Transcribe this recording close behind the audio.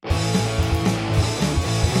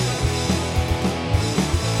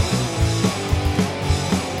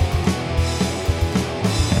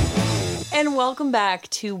everyone. Welcome back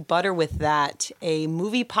to Butter With That, a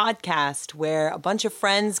movie podcast where a bunch of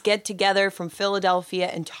friends get together from Philadelphia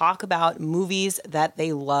and talk about movies that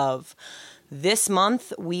they love. This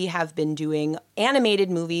month, we have been doing animated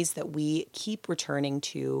movies that we keep returning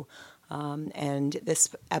to. And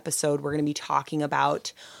this episode, we're going to be talking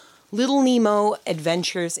about Little Nemo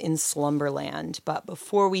Adventures in Slumberland. But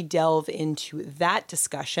before we delve into that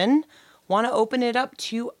discussion, want to open it up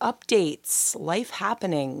to updates, life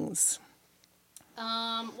happenings.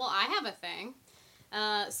 Well, I have a thing.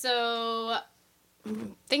 So I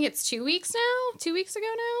think it's 2 weeks now, 2 weeks ago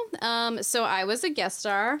now. So I was a guest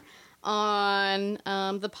star on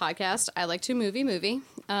the podcast I Like to Movie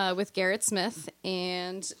with Garrett Smith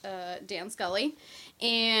and Dan Scully.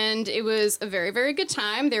 And it was a very, very good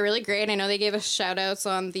time. They're really great. I know they gave us shout outs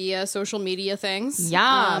on the social media things.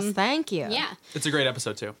 Yes, thank you. Yeah. It's a great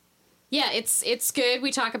episode, too. Yeah, it's good.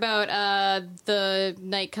 We talk about The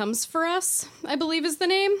Night Comes For Us, I believe is the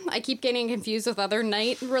name. I keep getting confused with other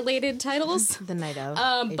night-related titles. The Night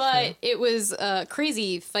of. But it was a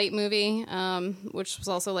crazy fight movie, which was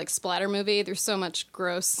also like splatter movie. There's so much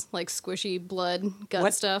gross, like squishy blood,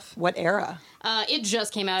 gut stuff. What era? It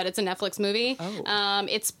just came out. It's a Netflix movie. Oh.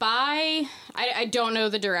 It's by, I don't know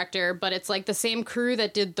the director, but it's like the same crew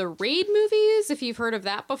that did the Raid movies, if you've heard of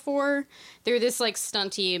that before. They're this like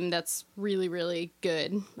stunt team that's really, really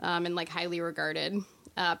good and like highly regarded.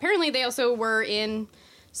 Apparently they also were in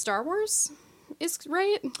Star Wars, is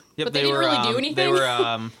right? Yep, but they didn't really do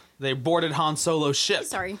anything. They boarded Han Solo's ship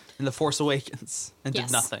in The Force Awakens and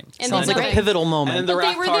did nothing. And sounds like a pivotal moment. And then the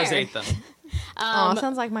But they were Rathars there. ate them.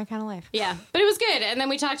 Sounds like my kind of life. Yeah, but it was good. And then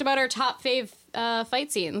we talked about our top fave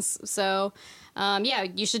fight scenes. So, yeah,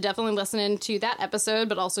 you should definitely listen into that episode,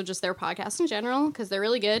 but also just their podcast in general, because they're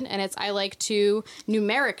really good. And it's I Like to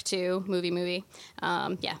Numeric to movie.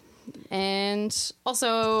 Yeah. And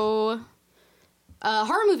also,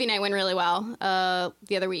 horror movie night went really well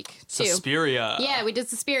the other week, too. Suspiria. Yeah, we did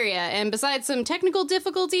Suspiria. And besides some technical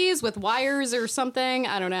difficulties with wires or something,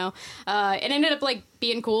 I don't know, it ended up, like,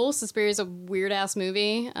 being cool. Suspiria's a weird-ass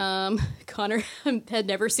movie. Connor had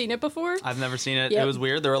never seen it before. I've never seen it. Yep. It was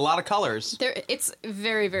weird. There were a lot of colors. It's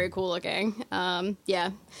very, very cool looking.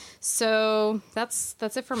 Yeah. So that's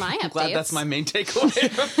it for my updates. I'm glad that's my main takeaway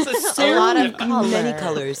from this. A lot of color. Many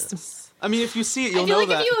colors. I mean, if you see it, I you'll feel know like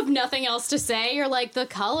that. if you have nothing else to say, you're like, the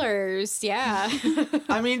colors, yeah.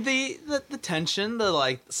 I mean, the tension,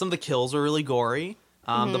 some of the kills were really gory.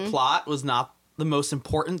 The plot was not the most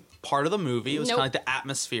important part of the movie. It was kind of like the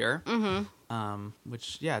atmosphere,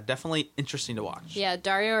 which, yeah, definitely interesting to watch. Yeah,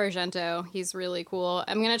 Dario Argento, he's really cool.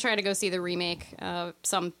 I'm going to try to go see the remake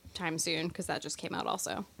sometime soon, because that just came out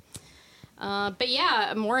also. But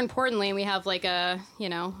yeah, more importantly, we have like a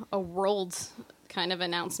world kind of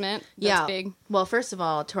announcement that's big. Well, first of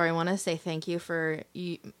all, Tori, I want to say thank you for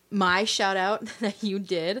my shout out that you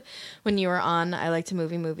did when you were on I Like to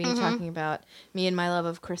Movie talking about me and my love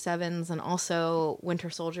of Chris Evans and also Winter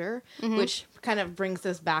Soldier, which kind of brings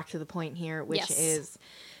us back to the point here, which is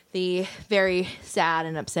the very sad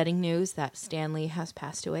and upsetting news that Stan Lee has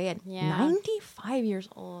passed away at 95 years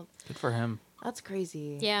old. Good for him. That's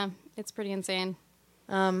crazy. Yeah, it's pretty insane.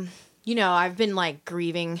 I've been like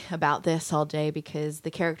grieving about this all day because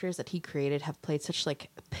the characters that he created have played such like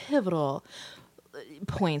pivotal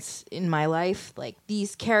points in my life. Like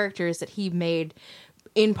these characters that he made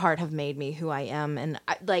in part have made me who I am. And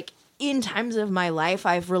in times of my life,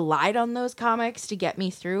 I've relied on those comics to get me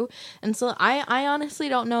through. And so I honestly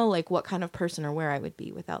don't know like what kind of person or where I would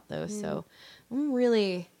be without those. So I'm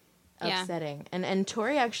really upsetting. And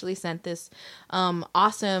Tori actually sent this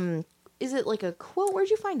awesome. Is it like a quote?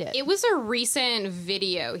 Where'd you find it? It was a recent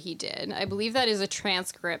video he did. I believe that is a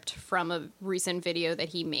transcript from a recent video that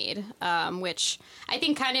he made, which I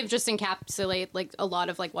think kind of just encapsulate like a lot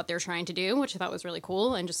of like what they're trying to do, which I thought was really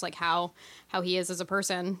cool, and just like how he is as a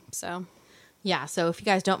person. So yeah. So if you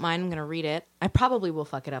guys don't mind, I'm going to read it. I probably will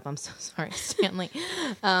fuck it up. I'm so sorry, Stanley.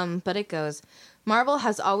 But it goes, Marvel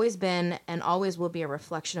has always been and always will be a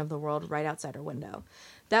reflection of the world right outside our window.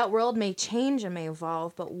 That world may change and may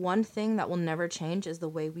evolve, but one thing that will never change is the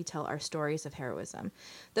way we tell our stories of heroism.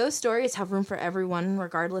 Those stories have room for everyone,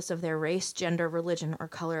 regardless of their race, gender, religion, or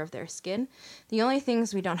color of their skin. The only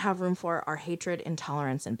things we don't have room for are hatred,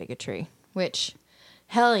 intolerance, and bigotry. Which,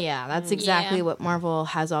 hell yeah, that's exactly what Marvel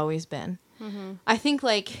has always been. Mm-hmm. I think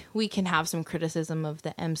like we can have some criticism of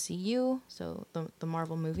the MCU, so the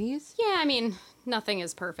Marvel movies. Yeah, I mean, nothing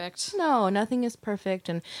is perfect. No, nothing is perfect.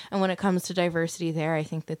 And when it comes to diversity there, I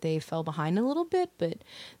think that they fell behind a little bit, but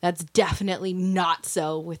that's definitely not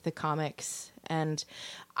so with the comics. And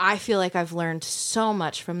I feel like I've learned so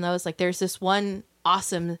much from those. Like there's this one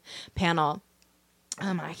awesome panel.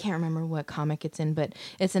 I can't remember what comic it's in, but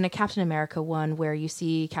it's in a Captain America one where you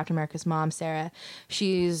see Captain America's mom, Sarah.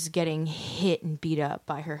 She's getting hit and beat up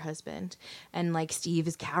by her husband. And like Steve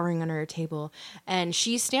is cowering under her table. And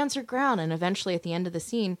she stands her ground. And eventually at the end of the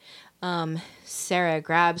scene, Sarah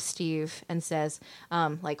grabs Steve and says,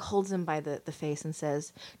 like holds him by the face and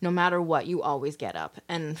says, no matter what, you always get up.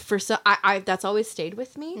 And for I that's always stayed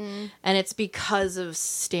with me. And it's because of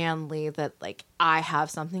Stan Lee that like I have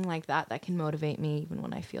something like that can motivate me even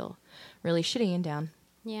when I feel really shitty and down.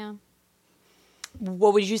 Yeah.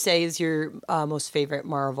 What would you say is your most favorite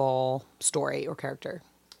Marvel story or character?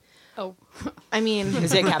 Oh. I mean,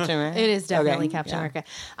 Is it Captain America? it is definitely Okay, Captain yeah. America.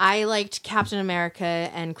 I liked Captain America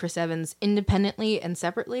and Chris Evans independently and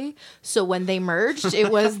separately. So when they merged, it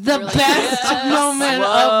was the best moment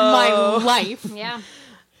of my life. Yeah.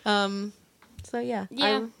 So yeah.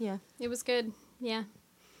 Yeah. Yeah. It was good. Yeah.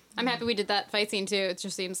 I'm happy we did that fight scene too. It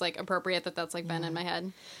just seems like appropriate that that's like been in my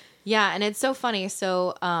head. Yeah, and it's so funny.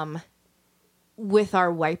 So, with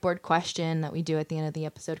our whiteboard question that we do at the end of the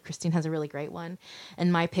episode, Christine has a really great one.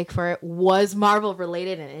 And my pick for it was Marvel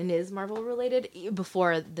related, and it is Marvel related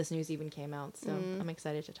before this news even came out. So I'm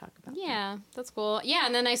excited to talk about that. Yeah, that's cool. Yeah,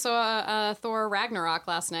 and then I saw Thor Ragnarok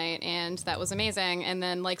last night, and that was amazing. And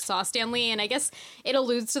then like saw Stan Lee, and I guess it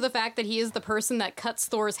alludes to the fact that he is the person that cuts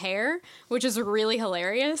Thor's hair, which is really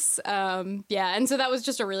hilarious. Yeah, and so that was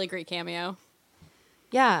just a really great cameo.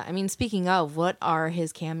 Yeah, I mean, speaking of, what are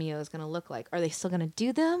his cameos going to look like? Are they still going to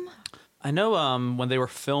do them? I know when they were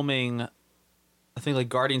filming, I think like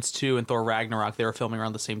Guardians 2 and Thor Ragnarok, they were filming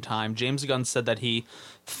around the same time. James Gunn said that he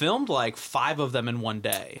filmed like 5 of them in one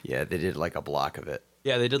day. Yeah, they did like a block of it.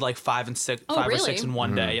 Yeah, they did like 5 or 6 really? in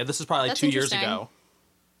one day. Yeah, this is probably like That's 2 years interesting. ago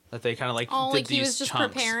that they kind of like Oh, did like these he was just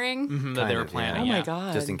chunks. preparing. That they Kind were of, yeah. planning. Oh yeah. my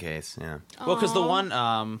god! Just in case, yeah. Well, because the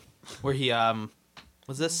one where he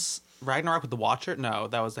was this Ragnarok with the Watcher? No,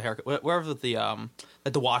 that was the haircut. Wherever the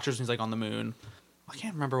like the Watchers, when he's like on the moon. I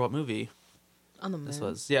can't remember what movie On the moon. this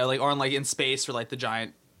was. Yeah, like or on like in space, where like the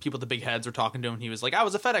giant people with the big heads were talking to him. And he was like, "I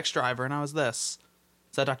was a FedEx driver, and I was this."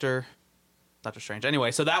 Is that Doctor Strange? Anyway,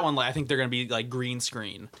 so that one, like, I think they're gonna be like green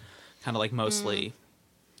screen, kind of like mostly.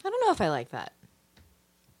 I don't know if I like that.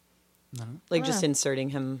 Like just inserting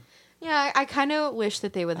him. Yeah, I kind of wish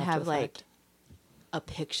that they would After have the like fact. a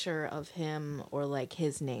picture of him or like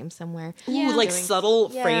his name somewhere. Yeah. Ooh, like Doing- subtle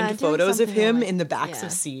yeah, framed doing photos of something him like- in the backs yeah.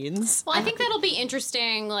 of scenes. Well, I think that'll be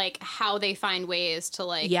interesting, like how they find ways to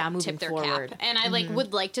like Yeah, moving tip their forward. cap. And I like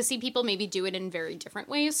would like to see people maybe do it in very different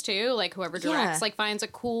ways too. Like whoever directs Yeah. like finds a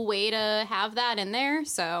cool way to have that in there.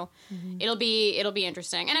 So it'll be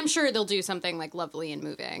interesting, and I'm sure they'll do something like lovely and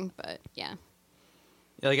moving. But yeah,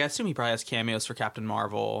 Yeah, like I assume he probably has cameos for Captain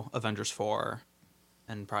Marvel, Avengers 4,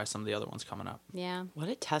 and probably some of the other ones coming up. yeah, What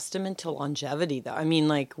a testament to longevity, though. I mean,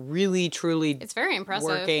 like really, truly it's very impressive.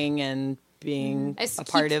 working and being I a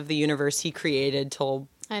part keep- of the universe he created till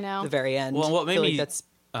I know. the very end. Well, what I made feel like me, that's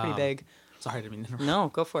pretty big. Sorry, I didn't mean to interrupt. No,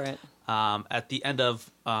 go for it. At the end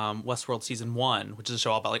of Westworld season 1, which is a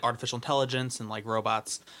show all about like artificial intelligence and like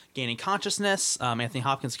robots gaining consciousness, Anthony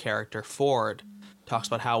Hopkins' character Ford talks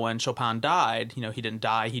about how when Chopin died, you know, he didn't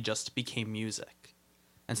die, he just became music.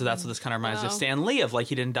 And so that's what this kind of reminds me of Wow. Stan Lee, of like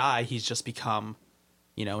he didn't die, he's just become,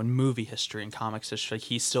 you know, in movie history and comics history, like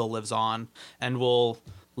he still lives on and will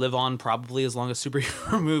live on probably as long as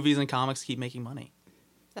superhero movies and comics keep making money.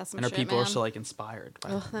 That's some And our shit, people man. are still like inspired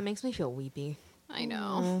by Ugh, that makes me feel weepy. I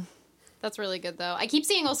know. That's really good, though. I keep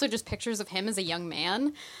seeing also just pictures of him as a young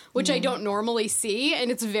man, which I don't normally see,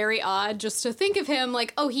 and it's very odd just to think of him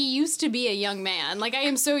like, oh, he used to be a young man. Like, I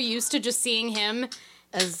am so used to just seeing him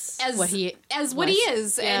As what he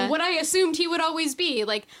is Yeah. and what I assumed he would always be.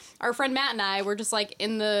 Like, our friend Matt and I were just, like,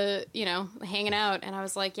 in the, you know, hanging out, and I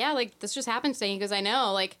was like, yeah, like, this just happened today, because I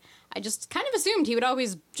know, like, I just kind of assumed he would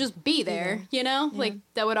always just be there, you know? Like,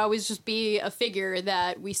 that would always just be a figure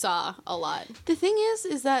that we saw a lot. The thing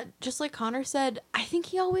is that just like Connor said, I think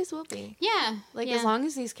he always will be. Yeah. Like yeah. as long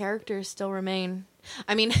as these characters still remain.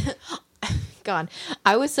 I mean, God,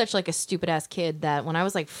 I was such like a stupid ass kid that when I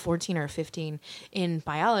was like 14 or 15 in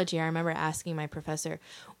biology, I remember asking my professor,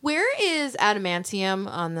 "Where is adamantium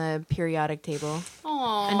on the periodic table?"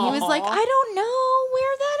 Aw. And he was like, "I don't know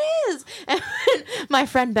where that is." And my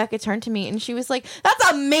friend Becca turned to me and she was like,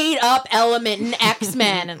 "That's a made up element in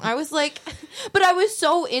X-Men." And I was like, but I was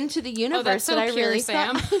so into the universe that's so that I pure, really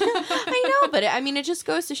Sam. thought, I know, but I mean, it just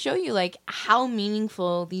goes to show you like how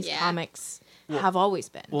meaningful these Yeah. comics have always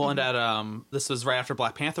been. Well, and at this was right after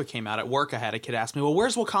Black Panther came out. At work, I had a kid ask me, "Well,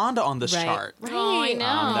 where's Wakanda on this Right. chart?" Right. Oh, I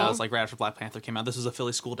know. That was like right after Black Panther came out. This was a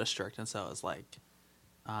Philly school district, and so it was like,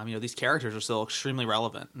 these characters are still extremely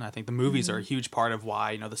relevant. And I think the movies are a huge part of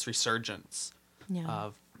why, this resurgence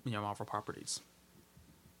of, Marvel properties.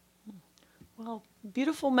 Well,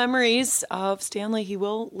 beautiful memories of Stanley. He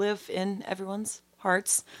will live in everyone's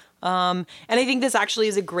hearts. And I think this actually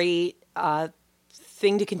is a great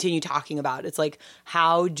thing to continue talking about. It's like,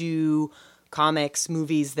 how do comics,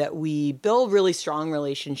 movies that we build really strong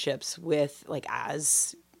relationships with, like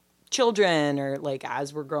as children or like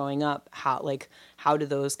as we're growing up, how do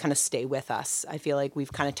those kind of stay with us? I feel like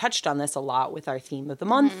we've kind of touched on this a lot with our theme of the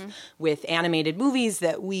month, with animated movies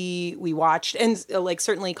that we watched, and like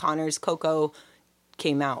certainly Connor's Coco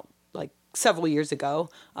came out like several years ago,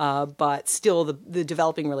 but still the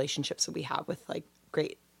developing relationships that we have with like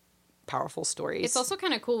great, powerful stories. It's also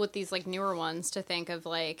kind of cool with these like newer ones to think of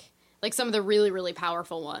like some of the really, really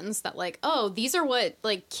powerful ones that like, oh, these are what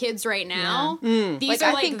like kids right now. Yeah. These like,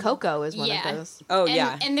 are I think Coco is one of those. Oh,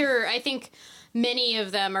 and I think many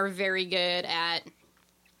of them are very good at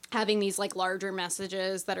having these like larger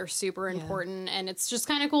messages that are super important, and it's just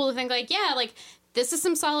kind of cool to think like, yeah, like this is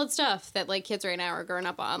some solid stuff that like kids right now are growing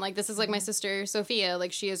up on. Like this is like my sister Sophia,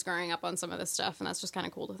 like she is growing up on some of this stuff, and that's just kind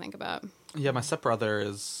of cool to think about. Yeah, my stepbrother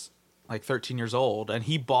is like 13 years old, and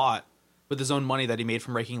he bought, with his own money that he made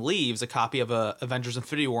from raking leaves, a copy of Avengers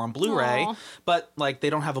Infinity War on Blu-ray. Aww. But like they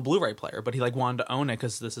don't have a Blu-ray player, but he like wanted to own it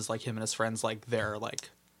because this is like him and his friends, like their like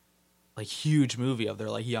huge movie of their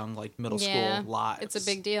like young like middle school lives. It's a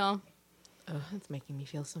big deal. Oh, it's making me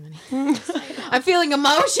feel so many. I'm feeling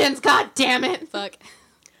emotions. God damn it! Fuck.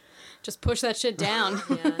 Just push that shit down.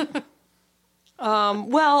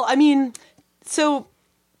 Well, I mean, so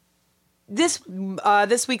this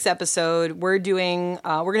week's episode, we're going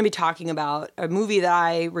to be talking about a movie that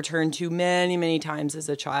I returned to many, many times as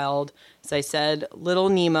a child. As I said, Little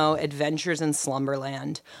Nemo: Adventures in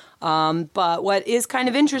Slumberland. But what is kind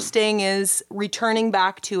of interesting is returning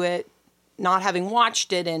back to it, not having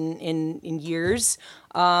watched it in years,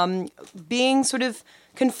 being sort of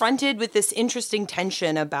confronted with this interesting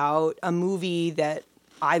tension about a movie that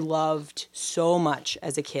I loved so much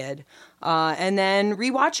as a kid. And then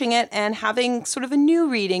rewatching it and having sort of a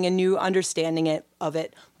new reading, a new understanding of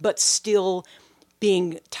it, but still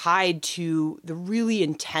being tied to the really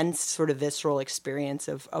intense sort of visceral experience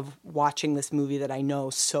of watching this movie that I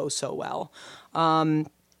know so, so well.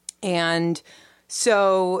 And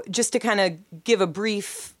so just to kind of give a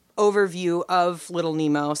brief overview of Little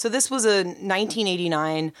Nemo. So this was a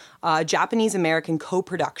 1989 Japanese-American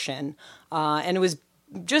co-production. And it was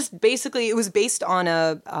just basically, it was based on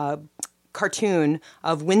a cartoon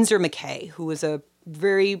of Winsor McCay, who was a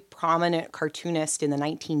very prominent cartoonist in the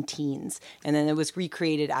 19-teens. And then it was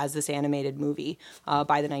recreated as this animated movie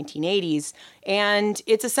by the 1980s. And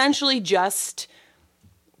it's essentially just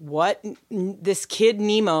what this kid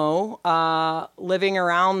Nemo, living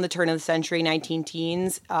around the turn of the century,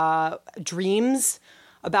 19-teens, dreams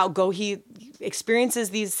about. He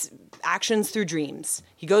experiences these actions through dreams.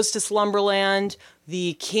 He goes to Slumberland.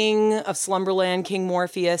 The king of Slumberland, King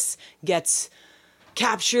Morpheus, gets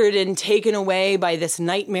captured and taken away by this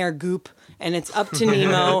nightmare goop, and it's up to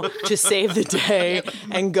Nemo to save the day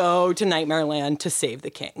and go to Nightmare Land to save the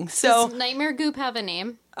king. So, does Nightmare Goop have a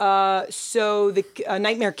name? So the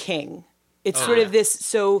Nightmare King. It's sort of this.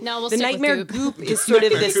 So no, we'll the Nightmare Goop is sort of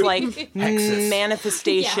this like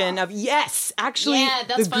manifestation of actually,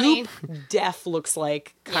 that's the funny. Goop def looks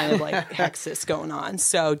like kind of like Hexus going on.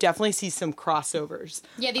 So definitely see some crossovers.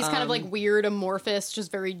 Yeah, these kind of like weird amorphous,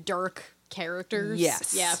 just very dark characters.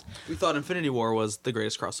 Yes. Yeah. We thought Infinity War was the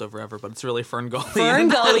greatest crossover ever, but it's really Fern Gully. Fern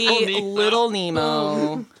and Gully, Little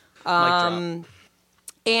Nemo. Mic drop.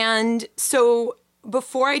 And so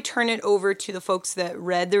before I turn it over to the folks that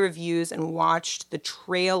read the reviews and watched the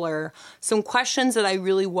trailer, some questions that I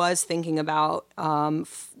really was thinking about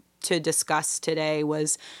to discuss today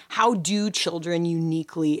was, how do children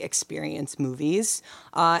uniquely experience movies?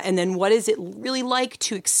 And then what is it really like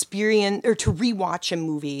to experience or to rewatch a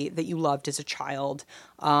movie that you loved as a child,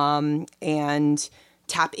 and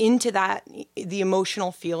tap into that, the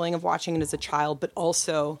emotional feeling of watching it as a child, but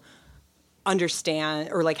also understand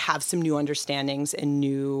or like have some new understandings and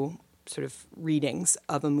new sort of readings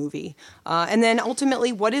of a movie. And then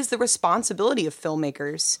ultimately, what is the responsibility of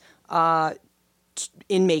filmmakers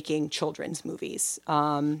in making children's movies?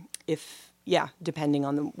 Depending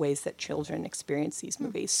on the ways that children experience these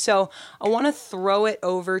movies. So I want to throw it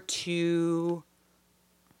over to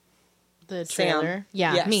The Sam. trailer?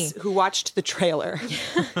 Yeah, Yes, me. who watched the trailer.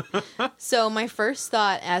 So my first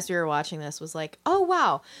thought as we were watching this was like, oh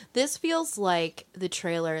wow, this feels like the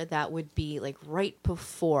trailer that would be like right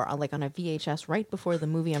before, like on a VHS, right before the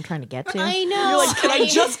movie I'm trying to get to. I know. You're like, can I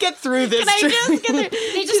just get through this?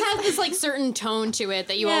 They just have this like certain tone to it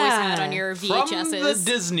that you always had on your From VHSs. the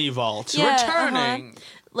Disney Vault, Yeah, returning.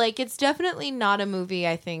 Like, it's definitely not a movie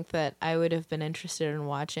I think that I would have been interested in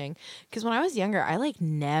watching. Because when I was younger, I like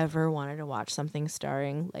never wanted to watch something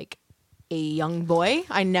starring like a young boy.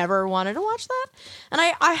 I never wanted to watch that, and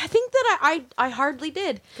I think that I hardly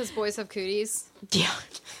did. Because boys have cooties. Yeah.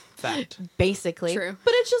 Fact. Basically. True.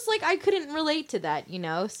 But it's just like I couldn't relate to that, you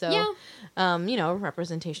know? So, Yeah.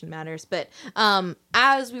 Representation matters. But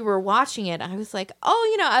as we were watching it, I was like,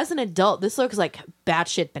 oh, as an adult, this looks like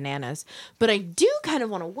batshit bananas. But I do kind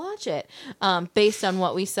of want to watch it based on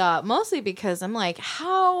what we saw, mostly because I'm like,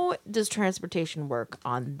 how does transportation work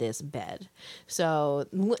on this bed? So,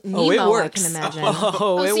 Nemo, it works. I can imagine.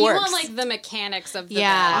 Oh, it so you works. want like the mechanics of the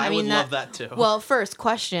Yeah. bed. I would mean, love that too. Well, first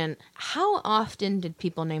question, how often did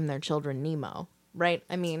people name their children Nemo? Right?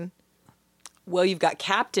 I mean, Well, you've got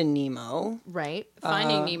Captain Nemo. right?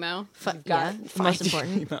 Finding Nemo. Yeah, got most Finding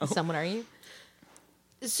important. Nemo. Someone are you?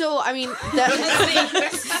 So, I mean, that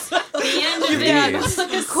The end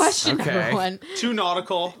of it. question Okay. number one. Too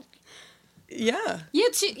nautical. Yeah. Yeah,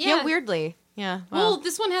 Yeah, weirdly. Yeah. Well,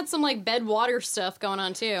 this one had some like bed water stuff going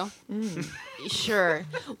on too. Sure.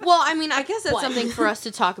 Well, I mean, I guess that's What? something for us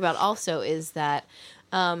to talk about also is that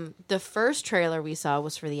the first trailer we saw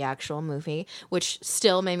was for the actual movie, which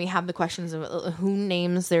still made me have the questions of who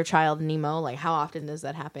names their child Nemo? Like, how often does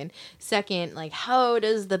that happen? Second, like, how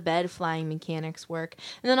does the bed flying mechanics work?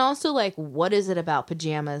 And then also, like, what is it about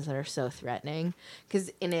pajamas that are so threatening?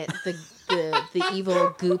 Because in it, the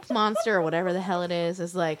evil goop monster or whatever the hell it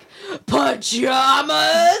is like,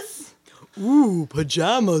 pajamas? Ooh,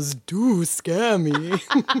 pajamas do scare me.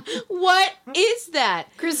 What is that?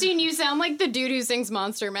 Christine, you sound like the dude who sings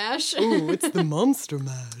Monster Mash. Ooh, it's the Monster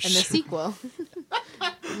Mash. And the sequel,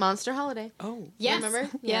 Monster Holiday. Oh. Yes. Remember?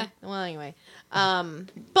 Yeah. Well, anyway.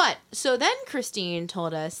 But so then Christine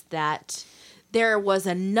told us that there was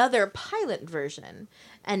another pilot version.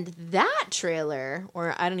 And that trailer,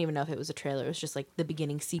 or I don't even know if it was a trailer, it was just like the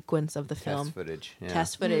beginning sequence of the film. Test footage. Yeah.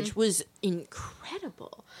 Test footage was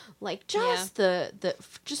incredible. Like just the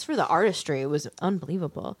just for the artistry, it was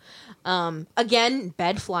unbelievable. Again,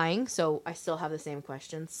 bed flying, so I still have the same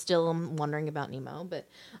questions. Still am wondering about Nemo, but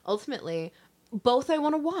ultimately both I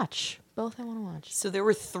want to watch. So there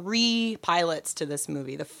were 3 pilots to this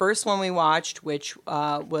movie. The first one we watched, which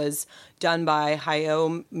was done by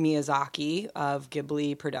Hayao Miyazaki of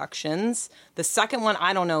Ghibli Productions. The second one,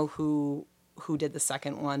 I don't know who did the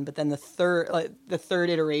second one, but then the third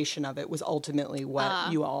iteration of it was ultimately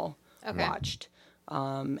what you all watched.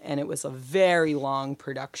 And it was a very long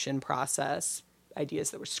production process.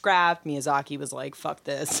 Ideas that were scrapped. Miyazaki was like, fuck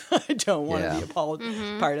this. I don't want to be a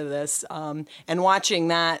part of this. And watching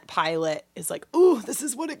that pilot is like, ooh, this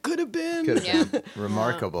is what it could have been. Could have Yeah. been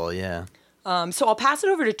remarkable. Yeah. So I'll pass it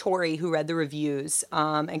over to Tori, who read the reviews,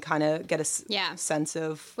 and kind of get a sense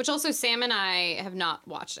of... Which also Sam and I have not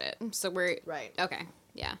watched it, so we're Right. Okay,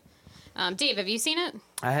 yeah. Dave, have you seen it?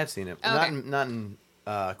 I have seen it. Okay. Not in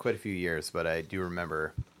quite a few years, but I do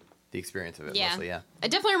remember the experience of it mostly. Yeah. I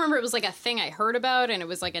definitely remember it was like a thing I heard about, and it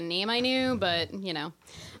was like a name I knew, but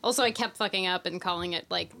Also, I kept fucking up and calling it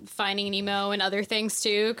like Finding Nemo and other things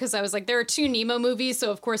too, because I was like, there are 2 Nemo movies, so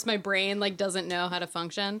of course my brain like doesn't know how to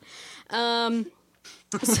function.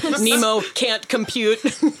 Nemo can't compute.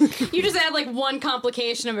 You just add like one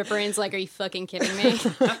complication and my brain's like, are you fucking kidding me?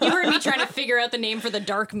 You heard me trying to figure out the name for the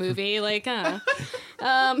Dark movie, like, yeah,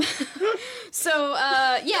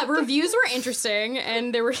 reviews were interesting,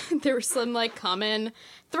 and there were some like common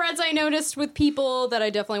threads I noticed with people that I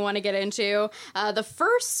definitely want to get into. The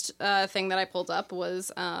first thing that I pulled up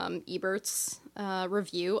was Ebert's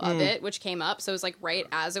review of it, which came up. So it was like right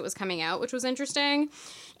as it was coming out, which was interesting.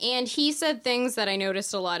 And he said things that I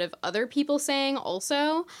noticed a lot of other people saying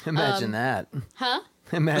also. Imagine that. Huh?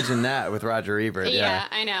 Imagine that with Roger Ebert. Yeah,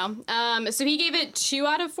 I know. So he gave it 2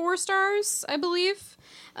 out of 4 stars, I believe.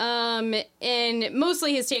 And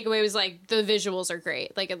mostly his takeaway was like the visuals are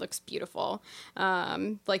great, like it looks beautiful.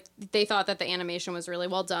 Like they thought that the animation was really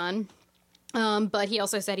well done. But he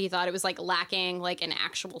also said he thought it was like lacking like an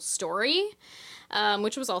actual story.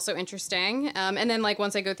 which was also interesting. And then, like,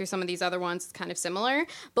 once I go through some of these other ones, it's kind of similar.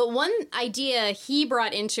 But one idea he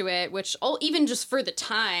brought into it, which even just for the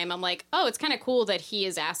time, I'm like, oh, it's kind of cool that he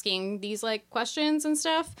is asking these, like, questions and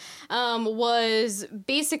stuff, was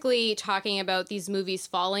basically talking about these movies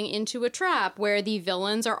falling into a trap where the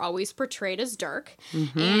villains are always portrayed as dark,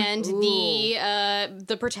 and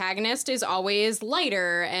the protagonist is always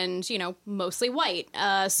lighter and, you know, mostly white.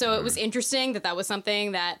 So it was interesting that was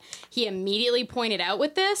something that he immediately pointed out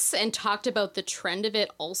with this and talked about the trend of it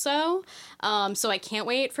also. So I can't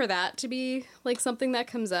wait for that to be like something that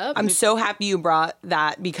comes up. I'm so happy you brought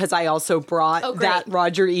that because I also brought that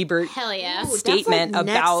Roger Ebert Hell yeah. statement like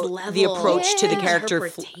about the approach to the character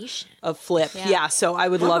of Flip. Yeah, so I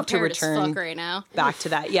would love to return right now. back to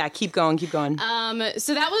that. Yeah, keep going. So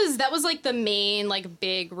that was like the main like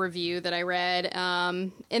big review that I read.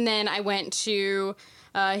 And then I went to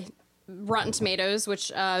Rotten Tomatoes,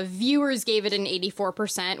 which viewers gave it an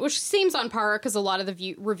 84%, which seems on par because a lot of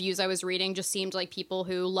the reviews I was reading just seemed like people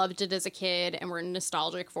who loved it as a kid and were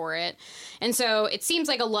nostalgic for it. And so it seems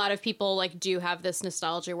like a lot of people like do have this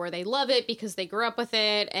nostalgia where they love it because they grew up with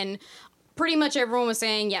it. And pretty much everyone was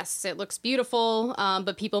saying, yes, it looks beautiful.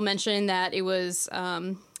 But people mentioned that it was...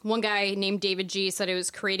 one guy named David G said it was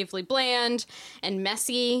creatively bland and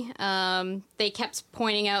messy. They kept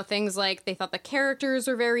pointing out things like they thought the characters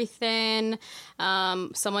were very thin.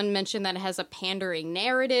 Someone mentioned that it has a pandering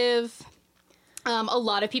narrative. A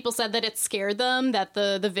lot of people said that it scared them, that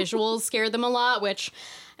the visuals scared them a lot, which...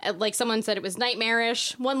 like someone said it was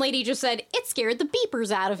nightmarish. One lady just said, it scared the beepers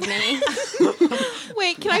out of me.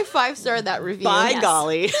 Wait, can I 5-star that review? By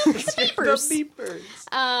golly. Beepers. The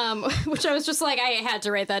beepers. Which I was just like, I had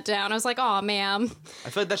to write that down. I was like, oh, ma'am. I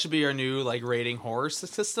feel like that should be our new like rating horror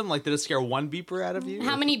system. Like, did it scare one beeper out of you?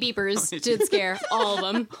 How many beepers did scare? All of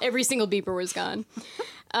them. Every single beeper was gone.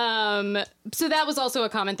 So that was also a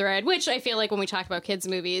common thread, which I feel like when we talk about kids'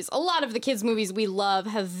 movies, a lot of the kids' movies we love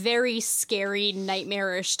have very scary,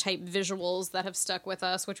 nightmarish type visuals that have stuck with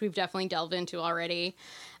us, which we've definitely delved into already.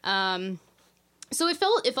 So it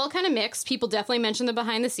felt kind of mixed. People definitely mentioned the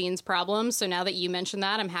behind the scenes problems. So now that you mentioned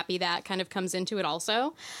that, I'm happy that kind of comes into it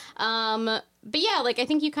also. But yeah, like I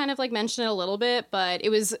think you kind of like mentioned it a little bit, but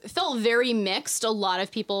it felt very mixed. A lot of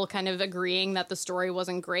people kind of agreeing that the story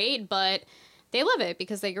wasn't great, but they love it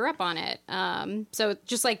because they grew up on it. So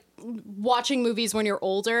just like watching movies when you're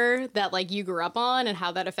older that like you grew up on and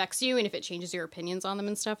how that affects you and if it changes your opinions on them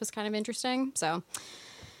and stuff is kind of interesting. So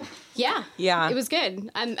yeah, it was good.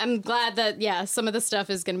 I'm glad that some of the stuff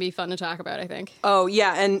is going to be fun to talk about, I think. Oh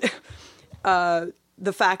yeah, and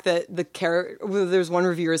the fact that there's one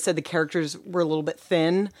reviewer who said the characters were a little bit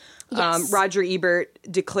thin. Yes. Roger Ebert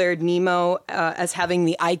declared Nemo as having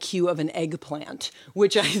the IQ of an eggplant,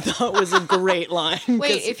 which I thought was a great line.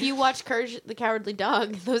 Wait, if you watch Courage the Cowardly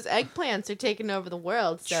Dog, those eggplants are taking over the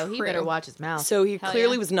world, so he better watch his mouth. So he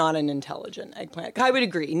clearly yeah. was not an intelligent eggplant. I would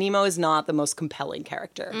agree. Nemo is not the most compelling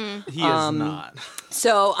character. He is not.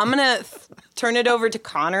 So I'm going to turn it over to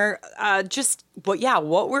Connor.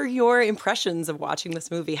 What were your impressions of watching this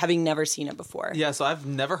movie, having never seen it before? Yeah, so I've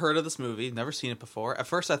never heard of this movie, never seen it before. At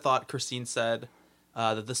first I thought Christine said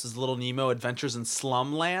that this is Little Nemo Adventures in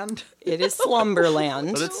Slumland. It is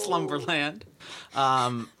Slumberland. But it's Slumberland.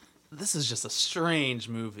 This is just a strange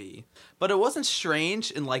movie. But it wasn't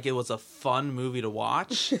strange in like it was a fun movie to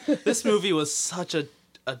watch. This movie was such a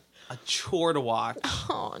chore to watch.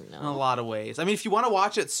 Oh, no. In a lot of ways. I mean, if you want to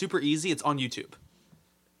watch it super easy, it's on YouTube.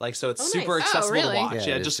 Like, so it's super nice. accessible really? to watch.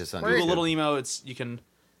 Yeah, Just it's on Google YouTube. Little Nemo.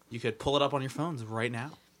 You could pull it up on your phones right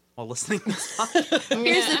now while listening to this podcast.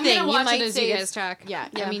 Here's the I'm thing. gonna watch might it as say you it's- guys talk. Yeah,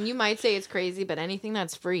 I mean, you might say it's crazy, but anything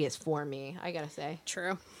that's free is for me, I gotta say.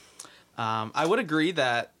 True. I would agree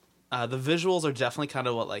that the visuals are definitely kind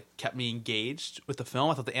of what like kept me engaged with the film.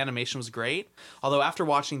 I thought the animation was great. Although after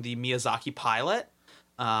watching the Miyazaki pilot,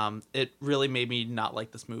 it really made me not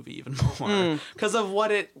like this movie even more because of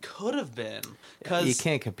what it could have been. Because You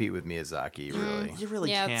can't compete with Miyazaki, really. you really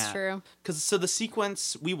Yeah, can't. that's true. Because so the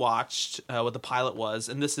sequence we watched, what the pilot was,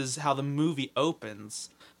 and this is how the movie opens.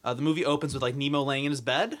 The movie opens with like Nemo laying in his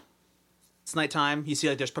bed. It's nighttime. You see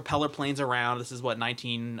like there's propeller planes around. This is what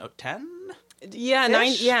 1910. Yeah,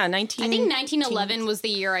 19. I think 1911 was the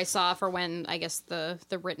year I saw for when I guess the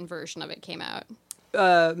written version of it came out.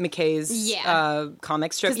 McKay's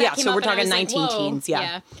comic strip. 'Cause that Yeah, came so up we're and I talking was like, 19 whoa. teens.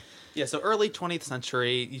 Yeah. Yeah, so early 20th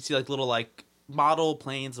century. You see like little like model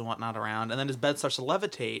planes and whatnot around, and then his bed starts to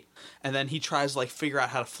levitate, and then he tries to like figure out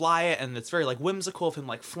how to fly it, and it's very like whimsical of him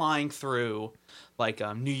like flying through like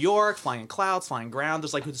New York, flying in clouds, flying ground.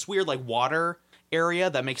 There's like this weird like water area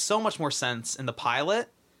that makes so much more sense in the pilot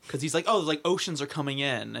because he's like, oh, like oceans are coming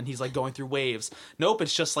in, and he's like going through waves. Nope,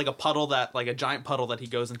 it's just like a puddle a giant puddle that he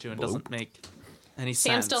goes into and doesn't make any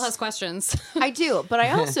Sam sense. still has questions. I do, but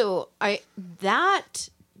I also that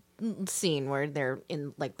scene where they're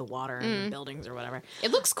in like the water and the buildings or whatever.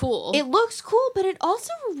 It looks cool. It looks cool, but it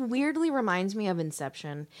also weirdly reminds me of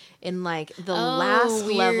Inception in like the last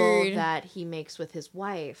level weird. that he makes with his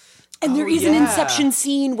wife. And there is an yeah. Inception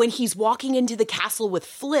scene when he's walking into the castle with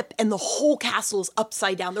Flip, and the whole castle is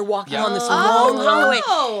upside down. They're walking on this long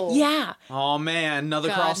hallway. Yeah. Oh man, another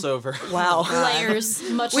God. crossover. Wow. Layers.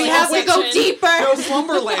 Much We like have to go Inception. deeper. Go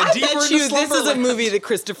Slumberland. I Deeper bet into you this is a Slumberland. movie that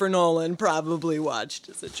Christopher Nolan probably watched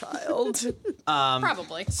as a child.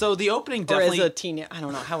 Probably. So the opening Or definitely. as a teenager. I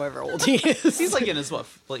don't know, however old he is. He's like in his late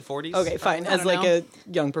 40s. Okay, fine. As don't like know. a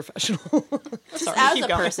young professional. Sorry, As keep a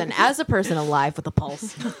going. person alive with a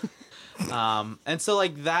pulse. And so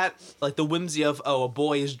like that, like the whimsy of, oh, a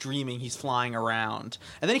boy is dreaming, he's flying around.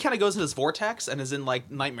 And then he kind of goes into this vortex and is in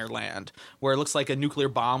like Nightmare Land, where it looks like a nuclear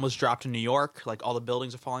bomb was dropped in New York. Like all the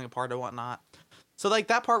buildings are falling apart and whatnot. So like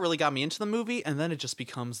that part really got me into the movie. And then it just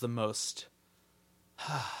becomes the most,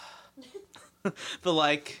 the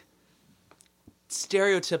like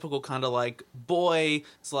stereotypical kind of like boy.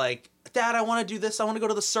 It's like, Dad, I want to do this. I want to go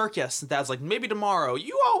to the circus. And Dad's like, maybe tomorrow.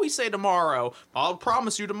 You always say tomorrow. I'll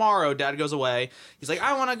promise you tomorrow. Dad goes away. He's like,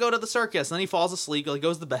 I want to go to the circus. And then he falls asleep. He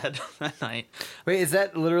goes to bed that night. Wait, is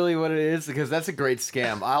that literally what it is? Because that's a great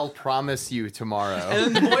scam. I'll promise you tomorrow.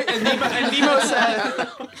 And then the boy, and Nemo said,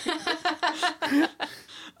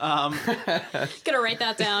 Gonna write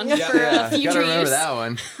that down Yeah. for yeah, future gotta remember use. that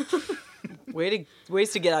one.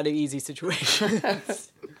 Ways to get out of easy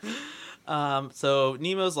situations. so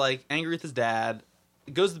Nemo's like angry with his dad.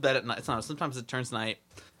 He goes to bed at night. It's not. Sometimes it turns night.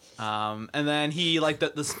 And then he like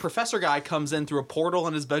this professor guy comes in through a portal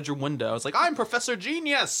in his bedroom window. It's like, I'm Professor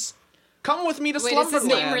Genius. Come with me to Wait, is his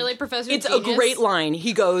Slumberland. name really Professor It's Genius? a great line.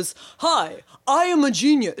 He goes, "Hi, I am a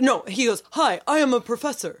genius." No, he goes, "Hi, I am a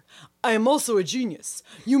professor. I am also a genius.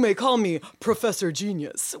 You may call me Professor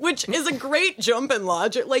Genius," which is a great jump in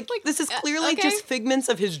logic. Like this is clearly okay. just figments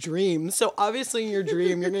of his dreams. So obviously in your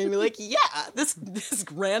dream, you're going to be like, "Yeah, this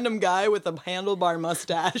random guy with a handlebar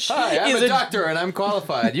mustache Hi, I'm is a doctor and I'm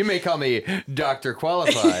qualified. You may call me Dr.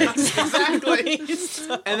 Qualified. Exactly.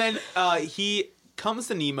 And then he comes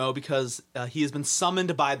to Nemo because he has been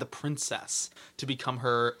summoned by the princess to become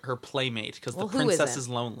her playmate because Well, the who is princess it? is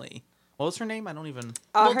lonely. What was her name? I don't even.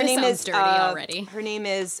 Well, her this name sounds is dirty already. Her name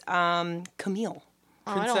is Camille. Oh,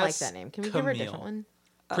 I don't like Princess that name. Can we give her a different Camille. one?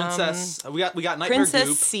 Princess. we got Nightmare Princess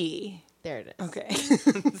Goop. C. There it is. Okay.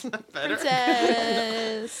 Better.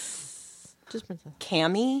 Princess. Just princess.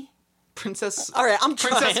 Cammy. Princess. All right, I'm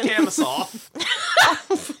Princess trying. Camisole.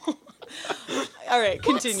 All right,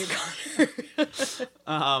 continue.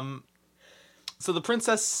 Connor. So the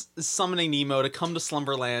princess is summoning Nemo to come to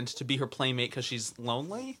Slumberland to be her playmate because she's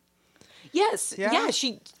lonely. Yes. Yeah? Yeah.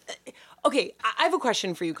 She. Okay, I have a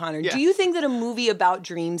question for you, Connor. Yeah. Do you think that a movie about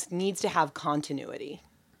dreams needs to have continuity?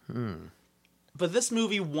 But this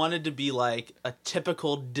movie wanted to be like a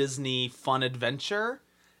typical Disney fun adventure,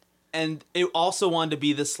 and it also wanted to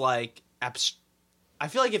be this like I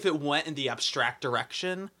feel like if it went in the abstract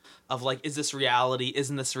direction of like, is this reality?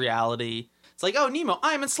 Isn't this reality? It's like, oh, Nemo,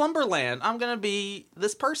 I'm in Slumberland. I'm gonna be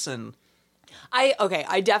this person.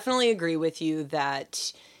 I definitely agree with you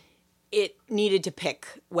that it needed to pick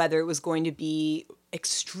whether it was going to be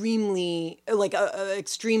extremely like a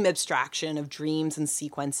extreme abstraction of dreams and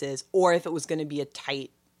sequences, or if it was going to be a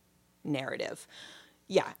tight narrative.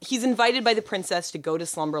 Yeah, he's invited by the princess to go to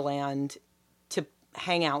Slumberland to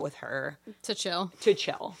hang out with her, To chill. to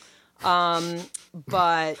chill.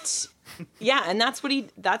 But yeah, and that's what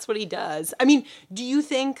he does. I mean, do you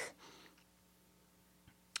think,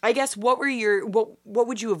 I guess, what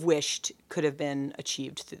would you have wished could have been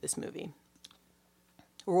achieved through this movie?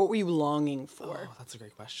 Or what were you longing for? Oh, that's a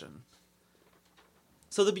great question.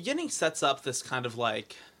 So the beginning sets up this kind of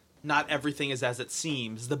like, not everything is as it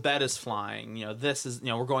seems. The bed is flying. You know, this is,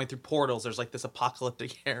 we're going through portals. There's like this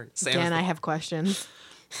apocalyptic area. Again, I have questions.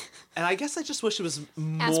 And I guess I just wish it was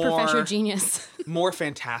more, As Professor Genius. more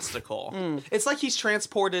fantastical. It's like he's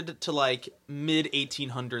transported to like mid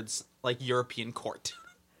 1800s like European court.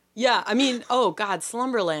 Yeah, I mean, oh God,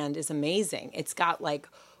 Slumberland is amazing. It's got like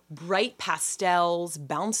bright pastels,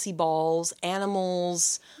 bouncy balls,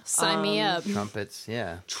 animals, Sign me up. Trumpets,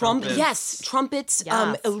 yeah. Trumpets. trumpets,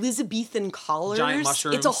 Yes. Elizabethan collars. Giant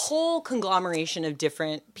mushrooms. It's a whole conglomeration of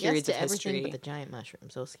different periods yes of to everything history. but the giant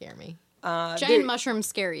mushrooms. They'll scare me. Giant mushrooms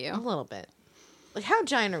scare A you. little bit. Like, how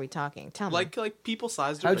giant are we talking? Tell me. Like people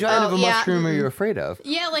sized. How giant of a yeah. mushroom are you afraid of?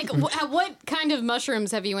 Yeah, like what kind of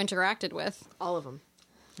mushrooms have you interacted with? all of them.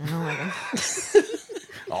 I don't like them.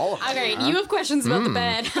 All of them. Okay, you have questions about the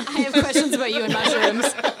bed. I have questions about you and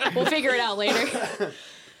mushrooms. We'll figure it out later.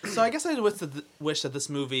 So I guess I wish that this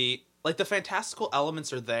movie, like the fantastical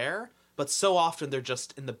elements are there, but so often they're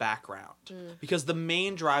just in the background. Because the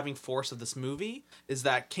main driving force of this movie is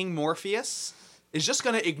that King Morpheus is just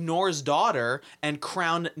going to ignore his daughter and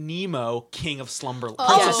crown Nemo king of Slumberland.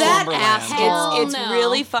 Oh, that asshole. It's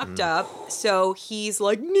really fucked up. So he's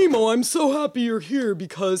like, Nemo, I'm so happy you're here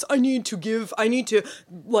because I need to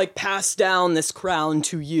like pass down this crown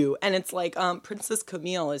to you. And it's like, Princess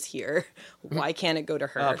Camille is here. Why can't it go to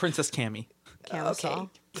her? Princess Cammy. Okay.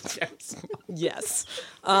 Yes.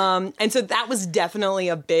 And so that was definitely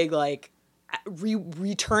a big, like,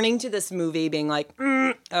 returning to this movie being like,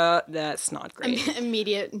 that's not great.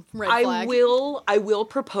 Immediate red flag. I will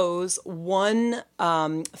propose one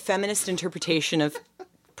feminist interpretation of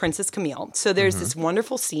Princess Camille. So there's this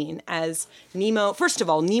wonderful scene as Nemo, first of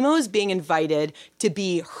all, Nemo is being invited to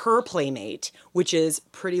be her playmate, which is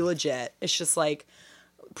pretty legit. It's just like,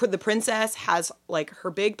 the princess has like her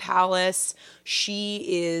big palace. She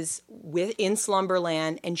is in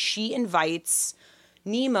Slumberland and she invites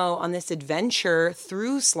Nemo on this adventure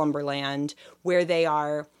through Slumberland where they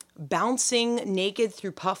are bouncing naked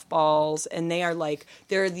through puffballs, and they are like,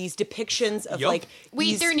 there are these depictions of like,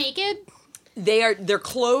 wait, they're naked? Their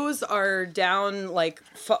clothes are down, like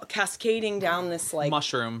cascading down this like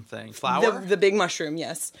mushroom thing. Flower? The big mushroom,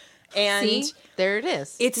 yes. And See? There it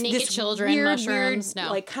is. it's Naked this children, weird, mushrooms, weird,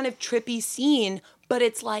 no. like kind of trippy scene, but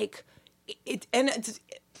it's like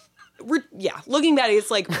looking back, it's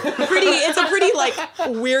like it's a pretty like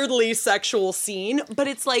weirdly sexual scene, but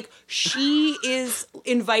it's like she is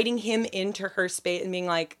inviting him into her space and being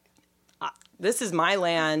like, this is my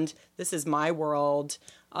land, this is my world,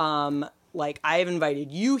 like I have invited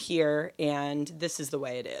you here and this is the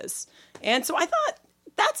way it is. And so I thought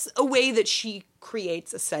that's a way that she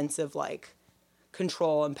creates a sense of like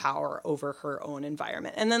control and power over her own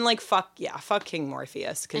environment. And then like fuck King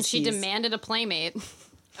Morpheus, And she demanded a playmate.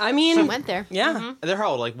 I mean, She went there. yeah. They're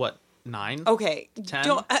how old? Like what? 9? Okay, 10?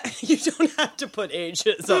 you don't have to put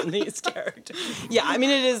ages on these characters. Yeah, I mean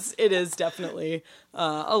it is definitely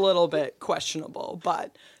a little bit questionable,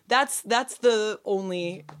 but that's the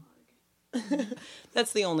only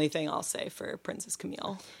that's the only thing I'll say for Princess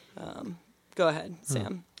Camille. Go ahead,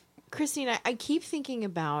 Sam. Christine, I keep thinking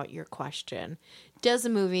about your question. Does a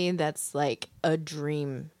movie that's like a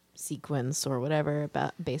dream sequence or whatever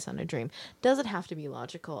based on a dream, does it have to be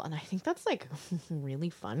logical? And I think that's like a really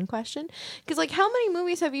fun question, because like how many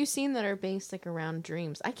movies have you seen that are based like around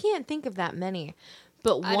dreams? I can't think of that many,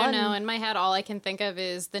 but I don't know. In my head, all I can think of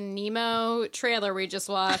is the Nemo trailer we just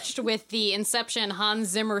watched with the Inception Hans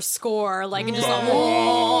Zimmer score, like and just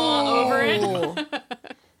over it.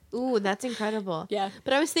 Ooh, that's incredible. Yeah.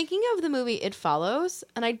 But I was thinking of the movie It Follows,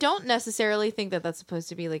 and I don't necessarily think that that's supposed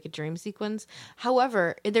to be like a dream sequence.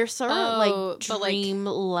 However, there's sort of like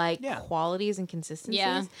dream-like qualities and consistencies.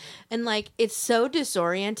 Yeah. And like it's so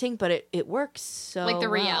disorienting, but it works so Like the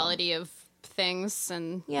well. reality of things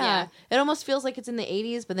and Yeah. It almost feels like it's in the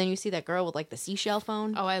 80s, but then you see that girl with like the seashell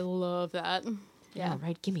phone. Oh, I love that. Yeah,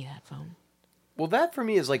 right. Give me that phone. Well, that for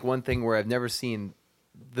me is like one thing where I've never seen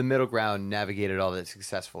the middle ground navigated all that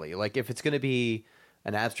successfully. Like if it's going to be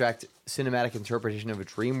an abstract cinematic interpretation of a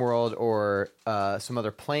dream world or some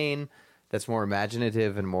other plane that's more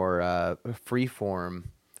imaginative and more free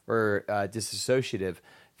form or disassociative,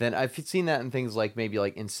 then I've seen that in things like maybe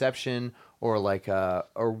like Inception or like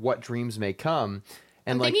or What Dreams May Come.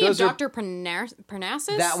 And I'm like thinking those of are Dr.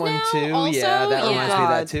 Parnassus that one now, too. also? Yeah, that reminds me of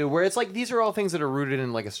God. that too. Where it's like these are all things that are rooted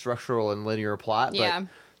in like a structural and linear plot. Yeah. But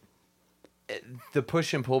the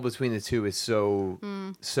push and pull between the two is so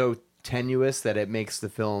tenuous that it makes the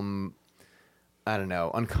film, I don't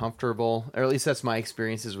know, uncomfortable. Or at least that's my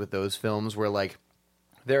experiences with those films, where like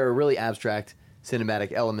there are really abstract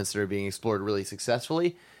cinematic elements that are being explored really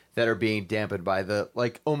successfully that are being dampened by the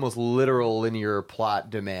like almost literal linear plot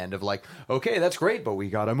demand of like, okay, that's great, but we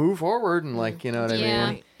gotta move forward, and like, you know what I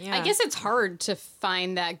Yeah. mean? Yeah. I guess it's hard to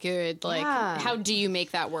find that good. Like, Yeah. how do you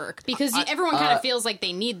make that work? Because everyone kind of feels like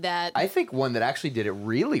they need that. I think one that actually did it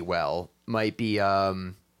really well might be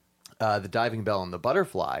The Diving Bell and the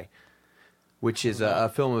Butterfly, which is a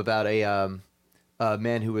film about a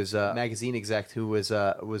man who was a magazine exec who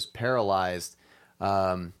was paralyzed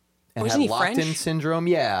and Wasn't had he locked-in French? syndrome.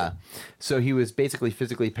 Yeah, so he was basically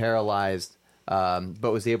physically paralyzed,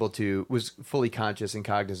 but was fully conscious and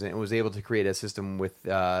cognizant, and was able to create a system with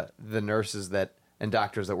the nurses and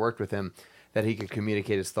doctors that worked with him that he could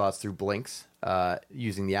communicate his thoughts through blinks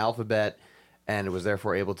using the alphabet, and was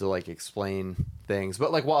therefore able to like explain things.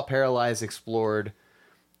 But like while paralyzed, explored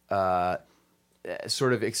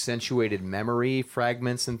sort of accentuated memory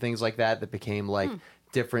fragments and things like that became like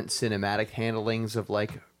different cinematic handlings of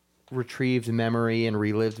like retrieved memory and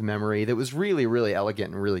relived memory that was really, really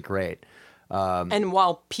elegant and really great. And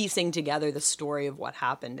while piecing together the story of what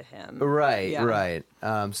happened to him. Right, Yeah. right.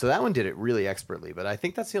 So that one did it really expertly, but I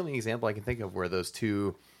think that's the only example I can think of where those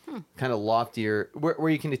two kind of loftier, where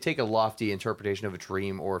you can take a lofty interpretation of a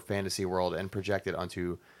dream or fantasy world and project it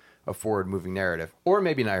onto a forward-moving narrative. Or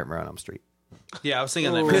maybe Nightmare on Elm Street. Yeah, I was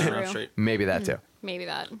thinking that Nightmare on Elm True. Street. Maybe that too. Maybe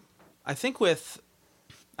that. I think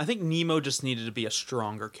Nemo just needed to be a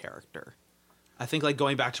stronger character. I think like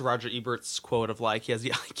going back to Roger Ebert's quote of like he has the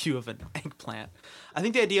IQ of an eggplant. I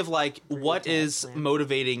think the idea of like what is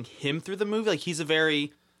motivating him through the movie, like he's a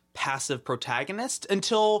very passive protagonist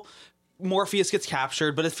until Morpheus gets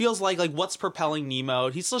captured, but it feels like what's propelling Nemo?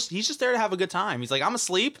 He's just there to have a good time. He's like, I'm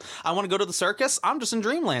asleep. I want to go to the circus. I'm just in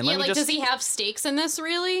dreamland. Yeah, Let me like, just... does he have stakes in this,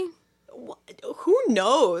 really? Who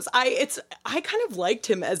knows? I kind of liked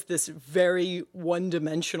him as this very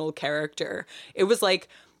one-dimensional character. It was like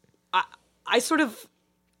I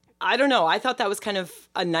don't know. I thought that was kind of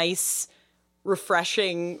a nice,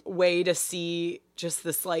 refreshing way to see just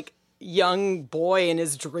this like young boy in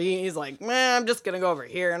his dream. He's like, man, I'm just gonna go over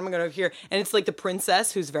here and I'm gonna go over here. And it's like the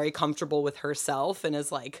princess who's very comfortable with herself and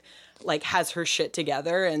is like has her shit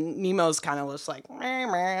together, and Nemo's kind of just like, meh,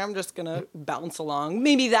 meh, I'm just gonna bounce along.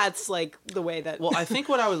 Maybe that's like the way that. Well, I think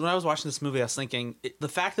when I was watching this movie, I was thinking the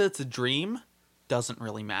fact that it's a dream doesn't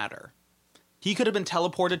really matter. He could have been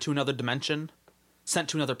teleported to another dimension, sent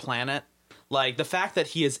to another planet. Like the fact that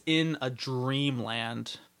he is in a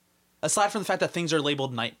dreamland, aside from the fact that things are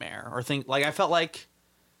labeled nightmare or things like, I felt like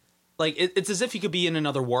it's as if he could be in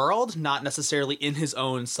another world, not necessarily in his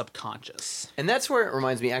own subconscious. And that's where it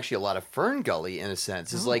reminds me actually a lot of Fern Gully in a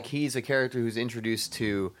sense. Is like he's a character who's introduced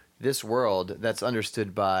to this world that's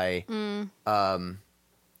understood by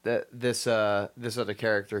this other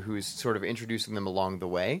character who's sort of introducing them along the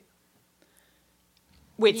way.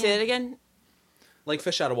 Wait, say it again. Like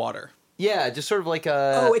fish out of water. Yeah, just sort of like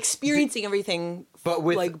a Experiencing everything, but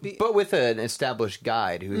with like but with an established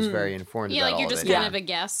guide who's very informed Yeah, about like you're all just of it. kind of a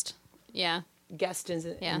guest. Yeah. guest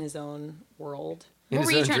in Yeah. his own world. In What his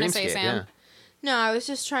were you own trying to say, dreamscape, Sam? yeah. No, I was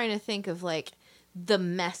just trying to think of like the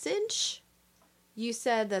message. You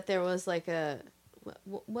said that there was like a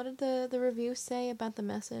what did the review say about the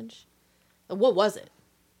message? What was it?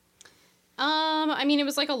 I mean, it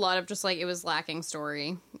was like a lot of just like it was lacking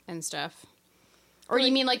story and stuff. Or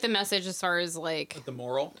you mean like the message as far as like The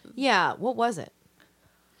moral. Yeah, what was it?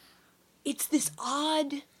 It's this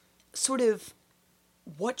odd sort of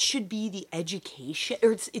what should be the education,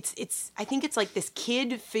 or it's I think it's like this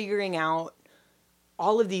kid figuring out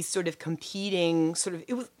all of these sort of competing sort of,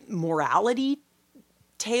 it was morality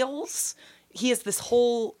tales. He has this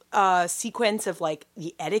whole sequence of like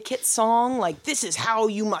the etiquette song, like this is how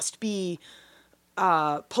you must be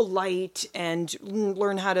polite and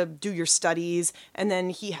learn how to do your studies. And then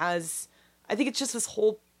he has, I think it's just this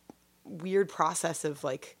whole weird process of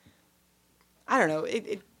like, I don't know.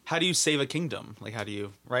 How do you save a kingdom? Like, how do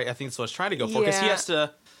you, right? I think that's what I was trying to go for. Because he Yeah. has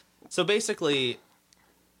to, so basically,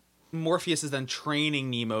 Morpheus is then training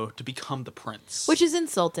Nemo to become the prince. Which is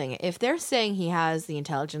insulting. If they're saying he has the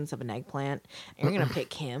intelligence of an eggplant, and you're gonna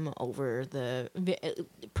pick him over the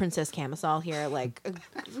Princess Camisole here, like,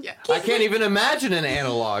 I can't even imagine an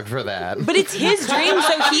analog for that. But it's his dream,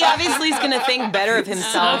 so he obviously is going to think better of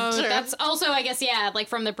himself. that's also, I guess, yeah, like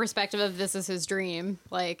from the perspective of this is his dream.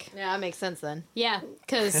 Like, yeah, that makes sense then. yeah,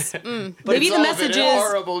 because Maybe It's the all been a message is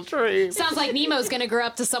horrible dream. sounds like Nemo's gonna grow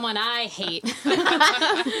up to someone I hate.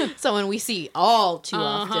 Someone we see all too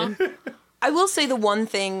often. I will say the one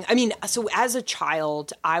thing, I mean, so as a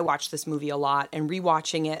child, I watched this movie a lot, and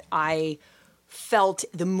rewatching it, I felt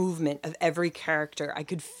the movement of every character. I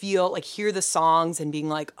could feel, like, hear the songs and being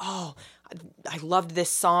like, oh, I loved this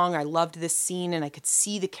song, I loved this scene, and I could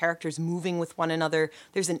see the characters moving with one another.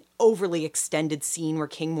 There's an overly extended scene where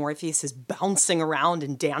King Morpheus is bouncing around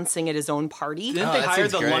and dancing at his own party. Didn't Oh, they that hire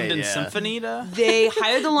seems the great, London yeah. Symphony to? They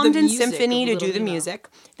hired the London music Symphony of to Little do the Nemo. music.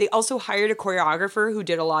 They also hired a choreographer who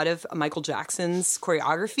did a lot of Michael Jackson's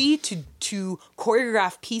choreography to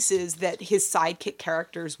choreograph pieces that his sidekick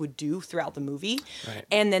characters would do throughout the movie. Right.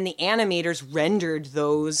 And then the animators rendered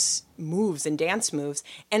those moves and dance moves.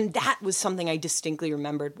 And that was something I distinctly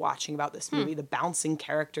remembered watching about this movie, the bouncing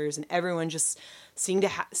characters and everyone just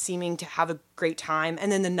seeming to have a great time.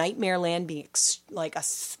 And then the Nightmare Land being like a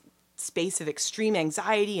space of extreme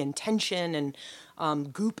anxiety and tension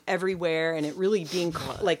and goop everywhere, and it really being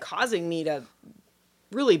causing me to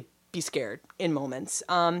really be scared in moments.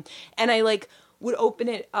 And I like would open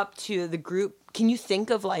it up to the group. Can you think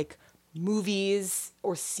of like movies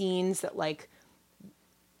or scenes that like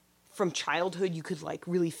from childhood you could like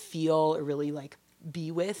really feel or really like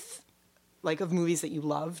be with, like of movies that you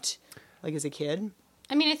loved like as a kid?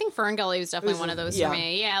 I mean, I think Ferngully was definitely one of those for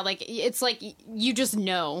me. Yeah, like it's like you just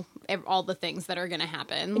know all the things that are going to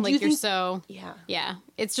happen. And like you're yeah,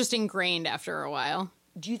 it's just ingrained after a while.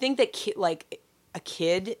 Do you think that like a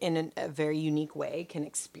kid in a very unique way can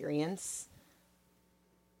experience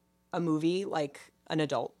a movie like an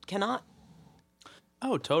adult cannot?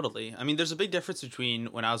 Oh, totally. I mean, there's a big difference between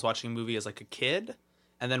when I was watching a movie as like a kid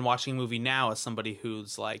and then watching a movie now as somebody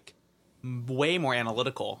who's like way more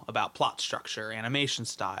analytical about plot structure, animation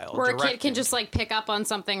style. Where directing. a kid can just like pick up on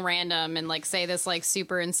something random and like say this like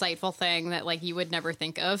super insightful thing that like you would never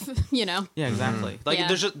think of, you know? Yeah, exactly. Like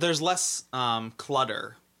Yeah. there's less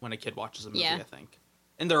clutter when a kid watches a movie, Yeah. I think,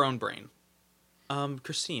 in their own brain.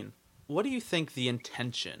 Christine, what do you think the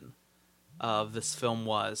intention of this film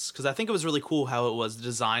was? Because I think it was really cool how it was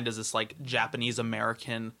designed as this like Japanese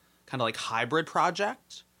American kind of like hybrid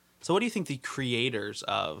project. So what do you think the creators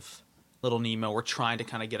of Little Nemo were trying to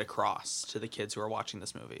kind of get across to the kids who are watching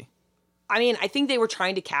this movie? I mean, I think they were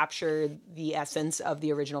trying to capture the essence of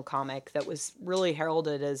the original comic that was really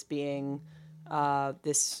heralded as being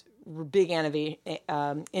this big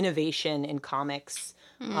innovation in comics.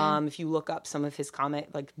 If you look up some of his comic,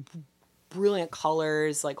 like brilliant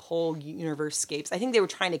colors, like whole universe-scapes, I think they were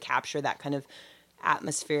trying to capture that kind of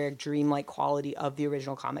atmospheric, dreamlike quality of the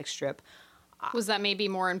original comic strip. Was that maybe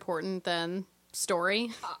more important than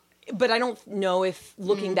story? But I don't know if,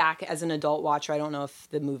 looking back as an adult watcher, I don't know if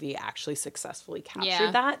the movie actually successfully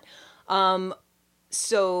captured that.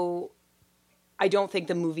 So I don't think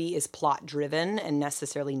the movie is plot driven and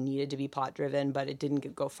necessarily needed to be plot driven, but it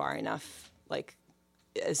didn't go far enough, like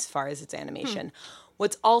as far as its animation.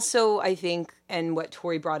 What's also, I think, and what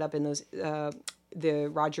Tori brought up in those the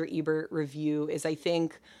Roger Ebert review is I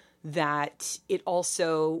think that it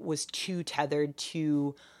also was too tethered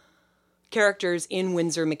to characters in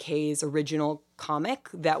Winsor McKay's original comic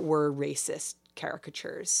that were racist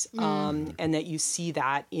caricatures, and that you see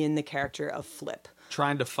that in the character of Flip.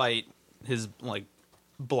 Trying to fight his like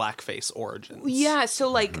blackface origins. Yeah, so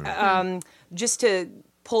like just to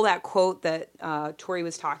pull that quote that Tori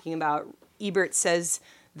was talking about, Ebert says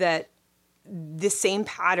that the same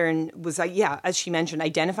pattern was, as she mentioned,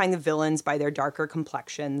 identifying the villains by their darker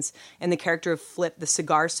complexions, and the character of Flip, the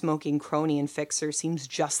cigar-smoking crony and fixer, seems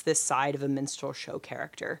just this side of a minstrel show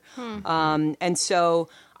character. And so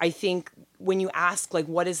I think when you ask, like,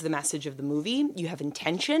 what is the message of the movie, you have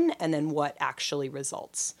intention and then what actually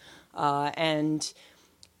results. And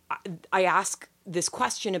I ask this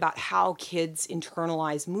question about how kids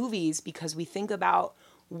internalize movies because we think about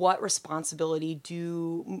what responsibility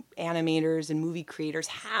do animators and movie creators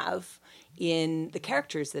have in the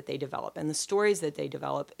characters that they develop and the stories that they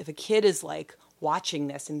develop? If a kid is like watching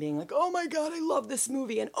this and being like, oh my God, I love this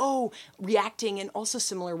movie, and reacting in also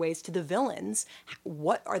similar ways to the villains,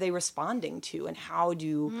 what are they responding to, and how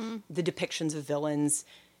do the depictions of villains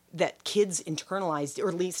that kids internalized, or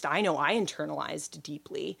at least I know I internalized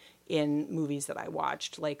deeply in movies that I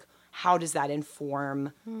watched, like how does that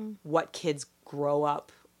inform what kids grow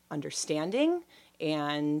up understanding,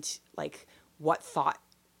 and like what thought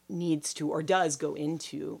needs to or does go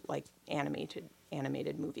into like animated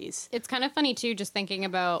movies. It's kind of funny too, just thinking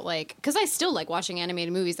about like, because I still like watching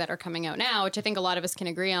animated movies that are coming out now, which I think a lot of us can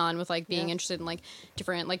agree on with like being interested in like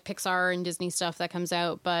different like Pixar and Disney stuff that comes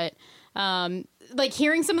out. But like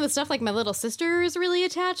hearing some of the stuff like my little sister is really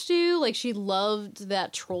attached to, like she loved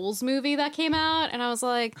that Trolls movie that came out, and I was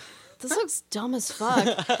like, this looks dumb as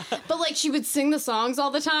fuck. But like she would sing the songs all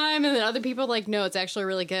the time, and then other people like, no, it's actually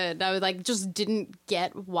really good. And I would like just didn't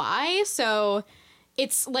get why. So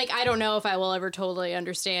it's like, I don't know if I will ever totally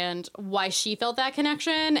understand why she felt that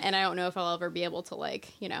connection, and I don't know if I'll ever be able to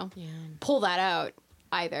like, you know, pull that out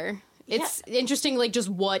either. It's interesting, like just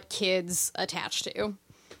what kids attach to.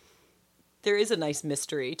 There is a nice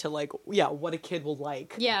mystery to like, what a kid will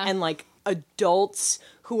like. Yeah. And like adults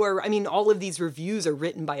who are, I mean, all of these reviews are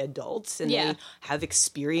written by adults and they have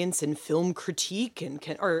experience in film critique and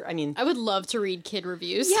I would love to read kid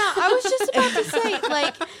reviews. Yeah, I was just about to say,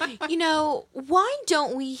 like, you know, why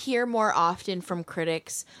don't we hear more often from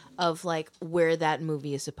critics of like where that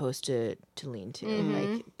movie is supposed to lean to,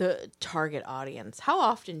 like the target audience? How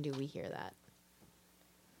often do we hear that?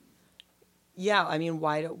 Yeah, I mean,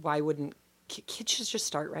 why wouldn't kids should just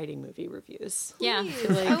start writing movie reviews? Yeah,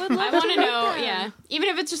 Like, I want to know. Yeah, even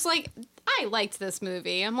if it's just like, I liked this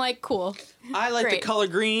movie, I'm like, cool. I like the Great. color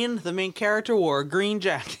green. The main character wore a green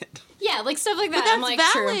jacket. Yeah, like stuff like that. But that's I'm like,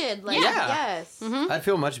 valid. True. Like, Yeah. yes. I'd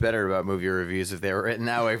feel much better about movie reviews if they were written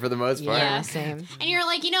that way for the most part. Yeah, same. And you're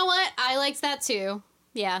like, you know what? I liked that too.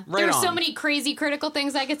 Yeah. Right There's so on. many crazy critical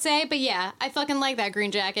things I could say, but yeah, I fucking like that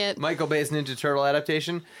Green Jacket. Michael Bay's Ninja Turtle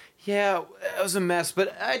adaptation. Yeah, it was a mess,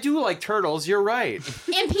 but I do like turtles. You're right.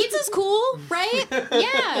 And pizza's cool, right?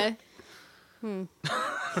 Yeah.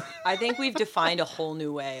 I think we've defined a whole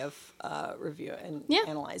new way of review and Yeah.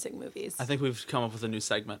 analyzing movies. I think we've come up with a new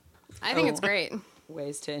segment. I think it's great.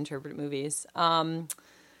 Ways to interpret movies.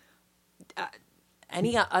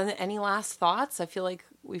 Any last thoughts? I feel like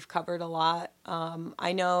we've covered a lot.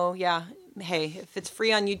 I know, yeah. Hey, if it's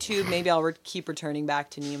free on YouTube, maybe I'll keep returning back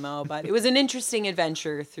to Nemo. But it was an interesting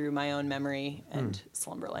adventure through my own memory and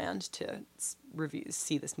Slumberland to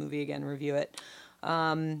see this movie again, review it.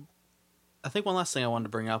 I think one last thing I wanted to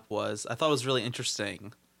bring up was I thought it was really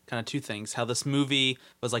interesting, kind of two things, how this movie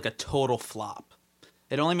was like a total flop.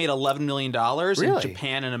 It only made $11 million in Really?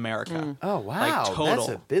 Japan and America. Oh, wow. Like, total. That's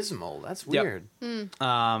abysmal. That's Yep. weird.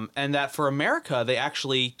 And that for America, they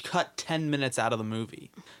actually cut 10 minutes out of the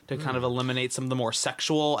movie to kind of eliminate some of the more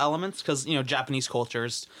sexual elements because, you know, Japanese culture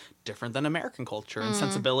is different than American culture and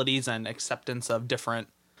sensibilities and acceptance of different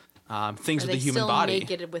things Are with they the human still body.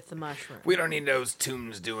 naked with the mushroom? We don't need those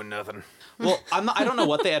tunes doing nothing. Well, I don't know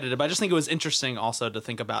what they edited, but I just think it was interesting also to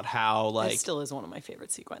think about how, like, It still is one of my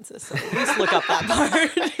favorite sequences. So at least look up that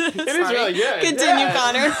part. It is really good. Continue, Yeah.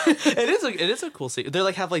 Connor. it is a cool scene. They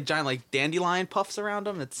like have like giant like dandelion puffs around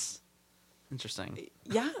them. It's interesting.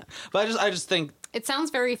 Yeah. But I just think It sounds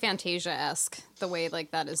very Fantasia-esque, the way like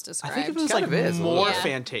that is I described. think if it was Kind like of is a more little. Yeah.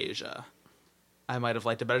 Fantasia, I might have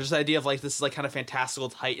liked it better. Just the idea of like this is like kind of fantastical,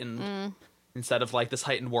 it's heightened instead of like this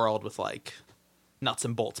heightened world with like nuts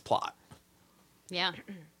and bolts plot. Yeah.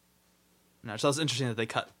 No, so it was interesting that they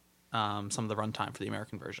cut some of the runtime for the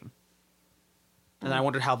American version. And I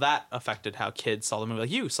wondered how that affected how kids saw the movie.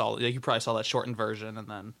 Like you probably saw that shortened version, and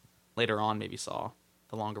then later on maybe saw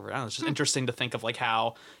the longer version. I don't know, it's just interesting to think of like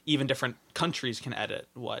how even different countries can edit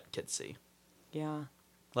what kids see, Yeah.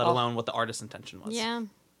 let Oh. alone what the artist's intention was. Yeah.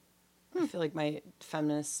 I feel like my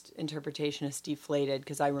feminist interpretation is deflated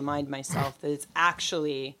because I remind myself that it's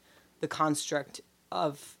actually the construct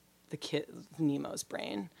of the kid Nemo's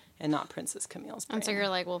brain and not Princess Camille's brain. And so you're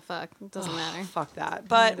like, well, fuck, it doesn't matter. Fuck that.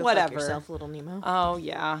 But Go fuck whatever. yourself, little Nemo. Oh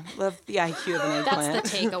yeah, love the IQ of an eggplant.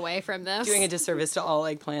 That's the takeaway from this. Doing a disservice to all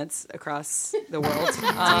eggplants across the world.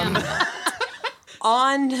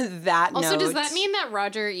 On that Also, note, does that mean that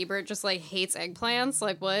Roger Ebert just like hates eggplants?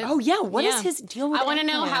 Like what? Oh yeah, what is Yeah. his deal with? I want to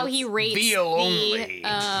know how he eggplants? rates Veal only.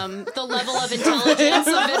 the level of intelligence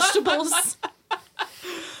of vegetables.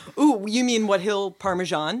 Ooh, you mean what hill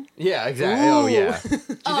Parmesan? Yeah, exactly. Oh, yeah.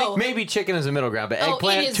 Oh, Maybe chicken is a middle ground, but oh,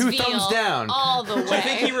 eggplant, it is 2 veal thumbs down. all the way. I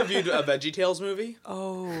think he reviewed a VeggieTales movie.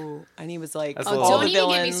 Oh, and he was like, That's a all little- Don't the even get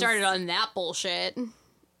me villains. started on that bullshit.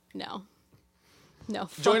 No. No,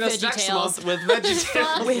 fuck Join us next VeggieTales. month with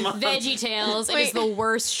VeggieTales. With month. VeggieTales. It is the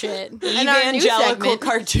worst shit. And our new Evangelical segment.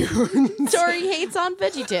 cartoon. Tori hates on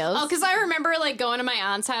VeggieTales. Oh, because I remember like going to my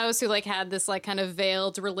aunt's house who like had this like kind of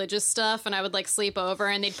veiled religious stuff, and I would like sleep over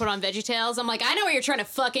and they'd put on VeggieTales. I'm like, I know what you're trying to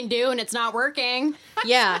fucking do, and it's not working.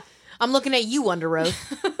 Yeah, I'm looking at you, Under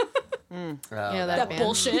Oath. Oh, Yeah, That band.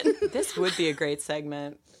 bullshit. This would be a great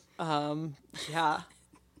segment. Yeah.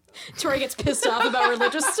 Tori gets pissed off about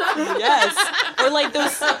religious stuff. Yes. Or like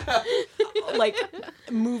those like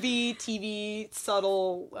movie, TV,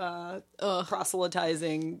 subtle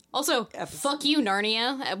proselytizing. Also, fuck you,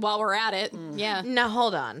 Narnia. While we're at it, yeah. Now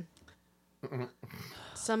hold on.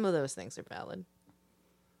 Some of those things are valid.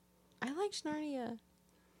 I liked Narnia.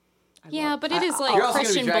 Yeah, but it is like You're also going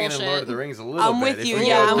to be Christian dragging in bullshit. Lord of the Rings a little I'm bit. with if you. we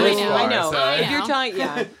Yeah, go I'm this with you. far, I know. so- I If you're know. talking,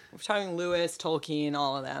 yeah, we're talking Lewis, Tolkien,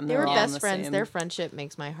 all of them. They were They're all in best the friends. same- Their friendship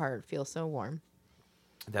makes my heart feel so warm.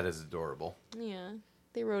 That is adorable. Yeah,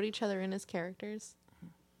 they wrote each other in as characters.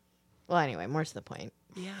 Well, anyway, more to the point.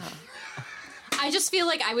 Yeah. I just feel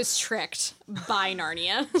like I was tricked by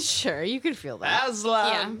Narnia. Sure, you could feel that.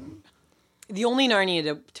 Aslan. Yeah. The only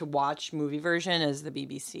Narnia to watch movie version is the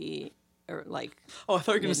BBC. Or like, Oh, I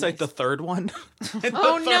thought you were going to say the third one.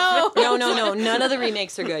 Oh no! no, none of the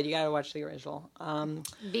remakes are good. You got to watch the original.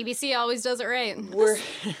 BBC always does it right. We're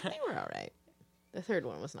They were all right. The third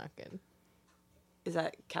one was not good. is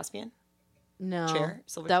that Caspian? No, Chair?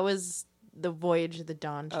 Silver- that was the Voyage of the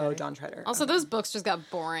Dawn. Oh, Treader. Dawn Treader. Also, those books just got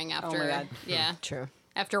boring after. my God. Yeah, True.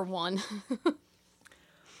 after one.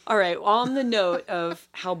 All right. Well, on the note of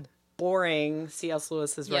how boring C.S.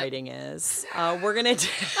 Lewis's Yep. writing is, we're gonna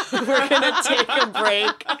take a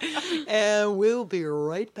break, and we'll be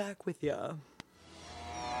right back with you.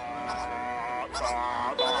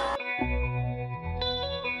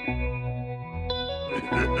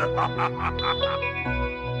 Pajamas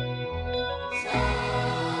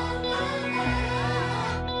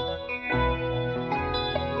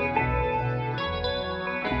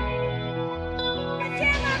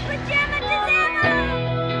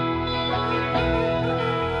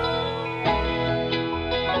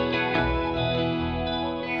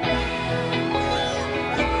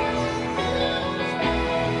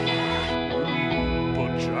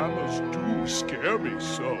do scare me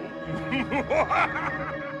so.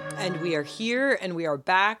 And we are here and we are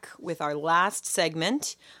back with our last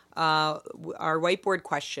segment, our whiteboard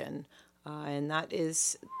question. And that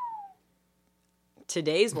is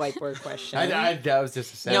today's whiteboard question. That was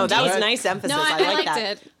just a sentence. No, that was nice emphasis. No, I like liked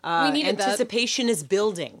that. it. We needed that. Anticipation is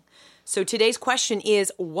building. So today's question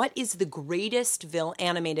is, what is the greatest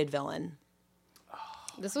animated villain?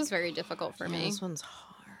 This was very difficult for me. This one's hard.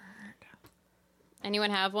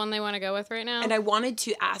 Anyone have one they want to go with right now? And I wanted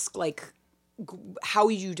to ask, how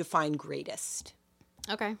you define greatest.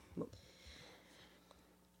 Okay.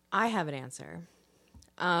 I have an answer.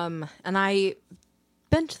 And I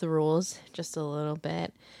bent the rules just a little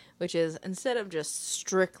bit, which is instead of just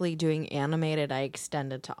strictly doing animated, I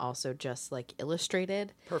extended to also just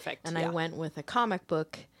illustrated. Perfect. And I went with a comic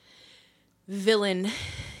book villain,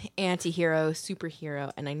 anti-hero,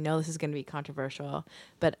 superhero, and I know this is going to be controversial,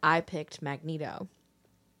 but I picked Magneto.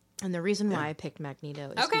 And the reason why I picked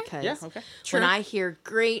Magneto is because when I hear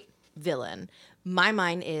great villain, my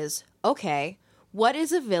mind is, okay, what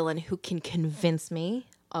is a villain who can convince me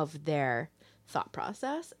of their thought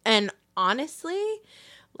process? And honestly,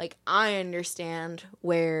 I understand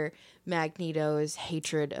where Magneto's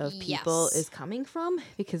hatred of people is coming from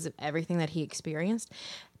because of everything that he experienced.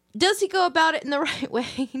 Does he go about it in the right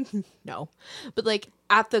way? No. But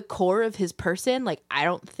at the core of his person, I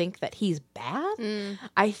don't think that he's bad.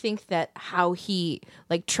 I think that how he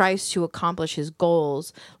tries to accomplish his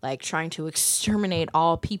goals, trying to exterminate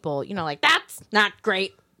all people, that's not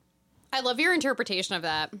great. I love your interpretation of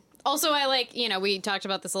that. Also, I we talked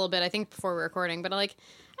about this a little bit, I think, before we were recording, but I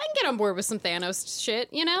can get on board with some Thanos shit,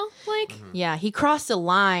 Yeah, he crossed a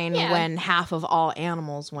line when half of all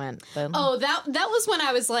animals went. But Oh, that was when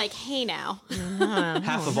I was like, hey now.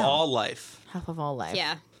 Half of all life. half of all life.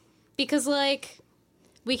 Yeah. Because,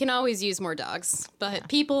 we can always use more dogs, but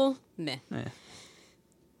people, meh.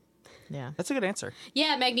 Yeah. That's a good answer.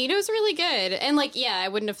 Yeah, Magneto's really good. And, I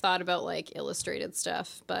wouldn't have thought about, illustrated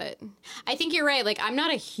stuff, but I think you're right. I'm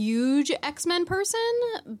not a huge X-Men person,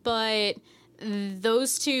 but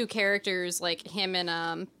those two characters, him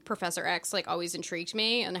and Professor X, always intrigued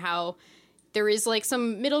me, and how there is,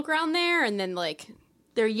 some middle ground there, and then,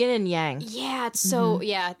 They're yin and yang. yeah, it's so,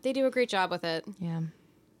 they do a great job with it. Yeah.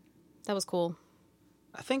 That was cool.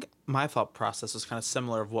 I think my thought process is kind of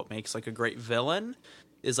similar of what makes a great villain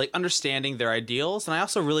is understanding their ideals. And I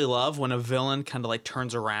also really love when a villain kind of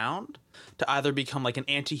turns around to either become an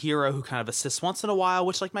anti-hero who kind of assists once in a while,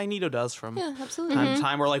 which Magneto does from absolutely. time to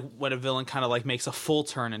time, or when a villain kind of makes a full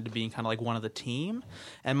turn into being kind of one of the team.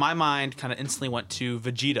 And my mind kind of instantly went to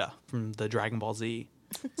Vegeta from the Dragon Ball Z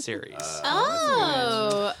series.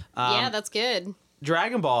 Yeah, that's good.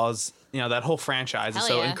 Dragon Ball is, that whole franchise is Hell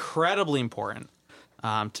so yeah. incredibly important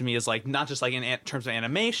to me, is not just in terms of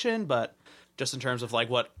animation, but just in terms of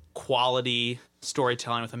what quality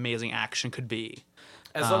storytelling with amazing action could be.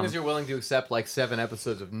 As long as you're willing to accept 7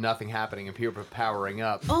 episodes of nothing happening and people powering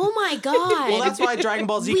up. Oh my god. Well, that's why Dragon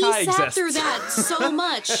Ball Z we Kai sat exists. through that so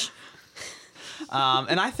much.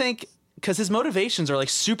 And I think because his motivations are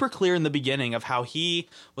super clear in the beginning of how he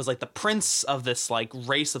was the prince of this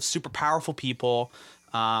race of super powerful people.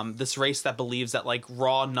 This race that believes that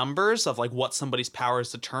raw numbers of what somebody's power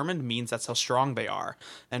is determined means that's how strong they are.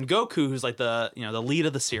 And Goku, who's the the lead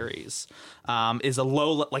of the series, is a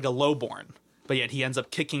lowborn, but yet he ends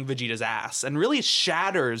up kicking Vegeta's ass and really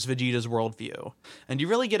shatters Vegeta's worldview. And you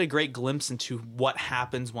really get a great glimpse into what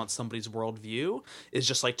happens once somebody's worldview is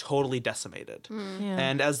just totally decimated. Yeah.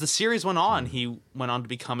 And as the series went on, he went on to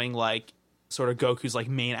becoming sort of Goku's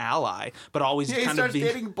main ally, but always He kind starts of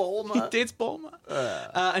dating Bulma. He dates Bulma,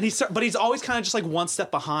 and but he's always kind of just one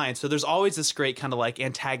step behind. So there's always this great kind of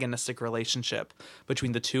antagonistic relationship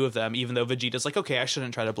between the two of them. Even though Vegeta's okay, I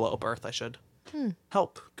shouldn't try to blow up Earth. I should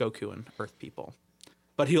help Goku and Earth people.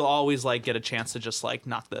 But he'll always get a chance to just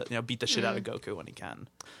knock the beat the shit out of Goku when he can.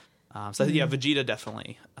 So yeah, Vegeta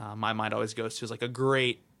definitely. My mind always goes to as a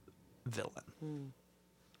great villain.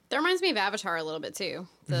 That reminds me of Avatar a little bit too.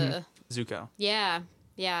 Zuko. Yeah.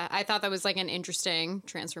 I thought that was an interesting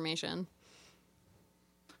transformation.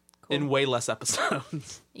 in way less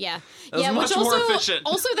episodes. Yeah. was Yeah, much which more also, efficient.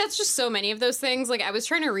 also that's just so many of those things. Like I was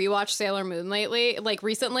trying to rewatch Sailor Moon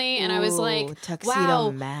recently, and I was Ooh, like, Tuxedo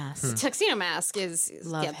wow. Mask. Tuxedo Mask is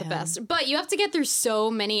Love the him. best. But you have to get through so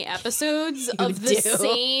many episodes of the do.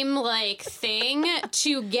 same thing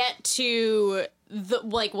to get to the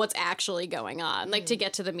what's actually going on, to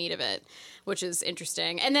get to the meat of it, which is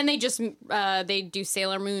interesting. And then they just they do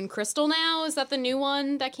Sailor Moon Crystal now. Is that the new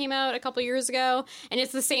one that came out a couple years ago? And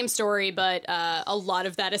it's the same story, but a lot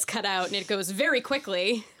of that is cut out, and it goes very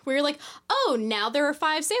quickly. Where you're like, oh, now there are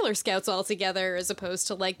 5 Sailor Scouts all together, as opposed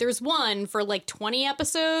to there's one for 20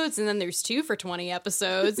 episodes, and then there's 2 for 20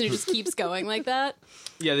 episodes, and it just keeps going like that.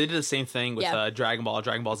 Yeah, they did the same thing with Yeah. Dragon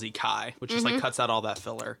Ball Z Kai, which just cuts out all that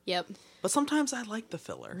filler. Yep. But sometimes I like the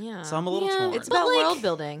filler. Yeah. So I'm a little Yeah, torn. It's But, about like- world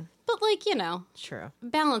building. But True.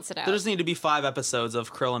 balance it out. There just need to be 5 episodes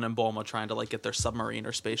of Krillin and Bulma trying to get their submarine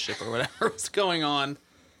or spaceship or whatever was going on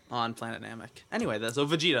Planet Namek. Anyway, so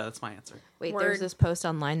Vegeta, that's my answer. Wait, Word. there's this post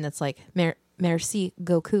online that's like, Merci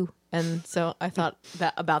Goku. And so I thought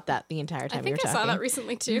about that the entire time I we were think I talking. saw that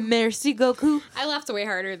recently too. Merci Goku. I laughed way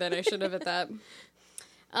harder than I should have at that.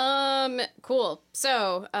 Cool.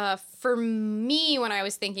 So, for me, when I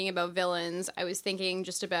was thinking about villains, I was thinking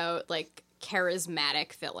just about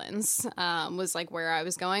charismatic villains. Was where I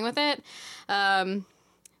was going with it.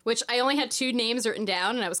 Which I only had 2 names written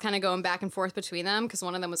down, and I was kind of going back and forth between them because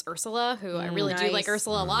one of them was Ursula, who I really do like Nice.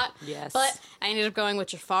 Ursula a lot. Yes. But I ended up going with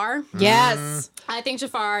Jafar. Yes. I think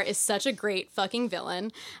Jafar is such a great fucking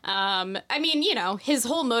villain. I mean, his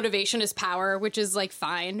whole motivation is power, which is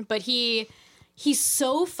fine, but he's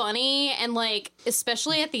so funny, and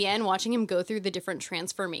especially at the end, watching him go through the different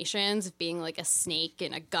transformations of being a snake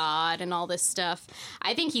and a god and all this stuff.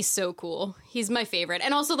 I think he's so cool. He's my favorite.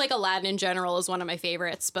 And also Aladdin in general is one of my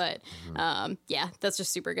favorites, but yeah, that's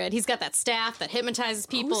just super good. He's got that staff that hypnotizes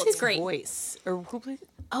people. Who's It's his great. voice? Or who played?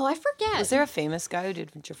 Oh, I forget. Was there a famous guy who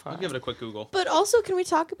did Jafar? I'll give it a quick Google. But also, can we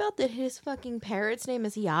talk about that his fucking parrot's name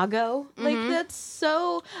is Iago? That's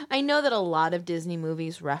so... I know that a lot of Disney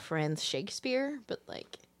movies reference Shakespeare, but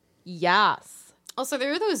yes. Also, there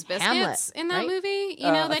were those biscuits Hamlet, in that right? movie,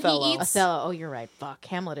 that Othello. he eats. Othello. Oh, you're right. Fuck.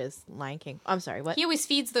 Hamlet is Lion King. I'm sorry, what? He always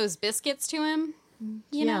feeds those biscuits to him.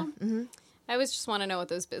 You know? Mm-hmm. I always just want to know what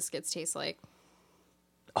those biscuits taste like.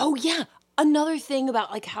 Oh yeah. Another thing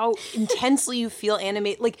about how intensely you feel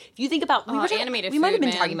animate. If you think about animated we might have food, been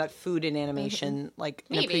man. talking about food and animation in a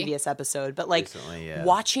Maybe. previous episode, but Recently, yeah.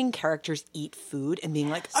 watching characters eat food and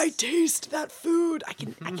being I taste that food. I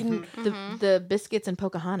can The biscuits in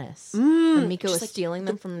Pocahontas. When Miko was just stealing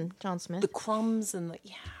them from John Smith. the crumbs and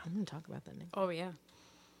I'm going to talk about that name. Oh, yeah.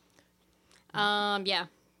 Yeah.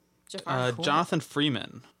 Jafar. Jonathan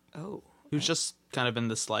Freeman, oh. who's just kind of been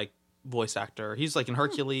this voice actor. He's in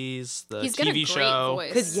Hercules, the He's got a TV great show. voice.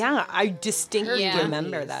 Because I distinctly Yeah.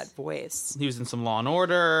 remember that voice. He was in some Law and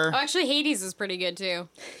Order, Oh, actually, Hades is pretty good, too.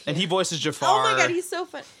 and he voices Jafar. Oh my god, he's so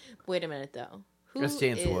fun. Wait a minute, though. Who That's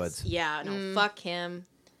James is- Woods. Yeah, no, fuck him.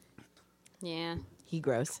 Yeah. He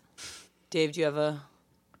gross. Dave, do you have a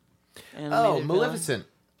Oh, animated villain? Maleficent.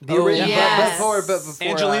 The Oh, original, yes. but before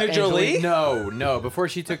Angelina Jolie? No, before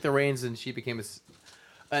she took the reins and she became a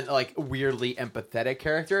weirdly empathetic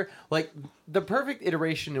character. The perfect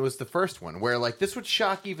iteration was the first one, where this would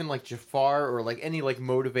shock even Jafar or any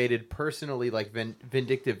motivated, personally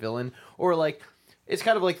vindictive villain, or it's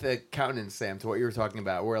kind of the countenance, Sam, to what you were talking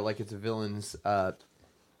about, where it's a villain's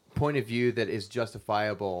point of view that is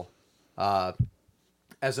justifiable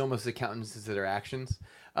as almost the countenances to their actions.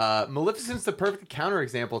 Maleficent's the perfect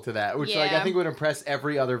counterexample to that, which I Yeah. think would impress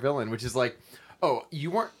every other villain, which is oh,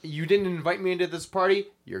 you didn't invite me into this party,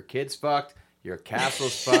 your kid's fucked, your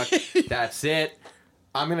castle's fucked, that's it.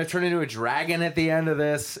 I'm gonna turn into a dragon at the end of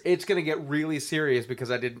this. It's gonna get really serious because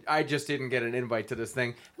I just didn't get an invite to this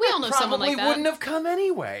thing. We all know someone like that. Probably wouldn't have come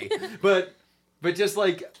anyway. but just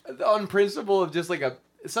on principle of just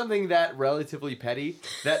something that relatively petty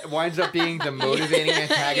that winds up being the motivating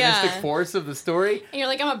antagonistic force of the story. And you're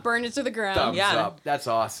like, I'm going to burn it to the ground. Thumbs Yeah. up. That's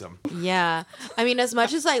awesome. Yeah. I mean, as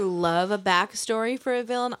much as I love a backstory for a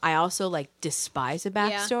villain, I also despise a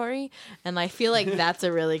backstory. And I feel like that's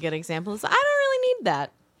a really good example. So I don't really need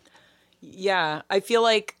that. Yeah, I feel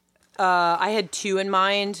I had 2 in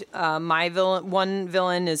mind. My one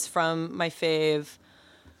villain is from my fave,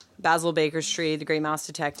 Basil Baker Street, the Great Mouse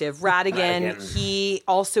Detective. Ratigan, he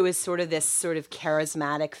also is sort of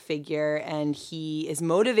charismatic figure, and he is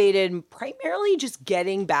motivated primarily just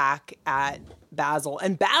getting back at Basil.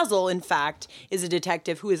 And Basil, in fact, is a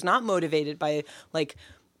detective who is not motivated by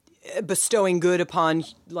bestowing good upon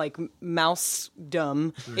like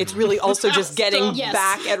mousedom. It's really also just getting Yes.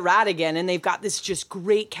 back at Ratigan, and they've got this just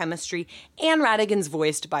great chemistry. And Ratigan's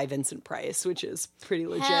voiced by Vincent Price, which is pretty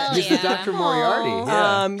legit. Hell He's yeah. the Dr. Moriarty. Yeah.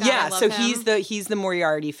 God, I Yeah, love so him. he's the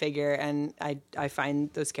Moriarty figure, and I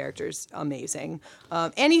find those characters amazing.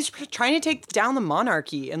 And he's trying to take down the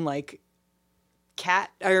monarchy in like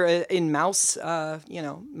cat or in mouse,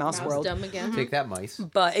 mouse world. Dumb again. Take that, mice.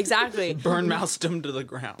 But exactly. Burn Mousedom to the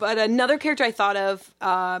ground. But another character I thought of,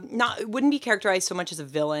 wouldn't be characterized so much as a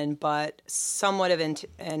villain, but somewhat of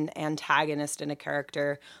an antagonist in a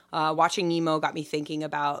character. Watching Nemo got me thinking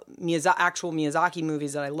about actual Miyazaki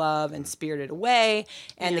movies that I love, and Spirited Away,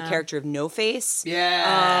 and the character of No Face.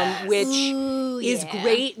 Yeah. Which Ooh, is yeah.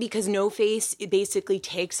 great because No Face it basically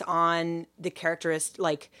takes on the characteristic,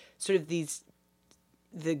 like sort of the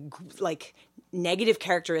negative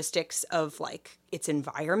characteristics of like its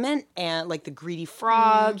environment, and like the greedy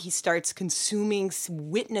frog, he starts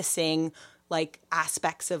witnessing like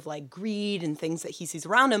aspects of like greed and things that he sees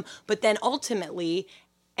around him, but then ultimately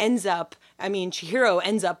Chihiro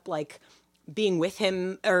ends up like being with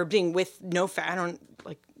him or being with No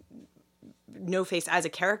Face as a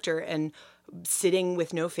character and sitting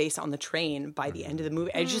with No Face on the train by the end of the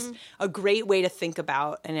movie. It's just a great way to think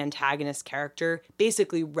about an antagonist character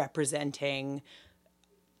basically representing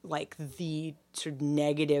like the sort of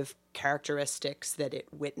negative characteristics that it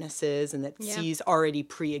witnesses and that sees already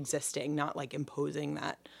pre-existing, not like imposing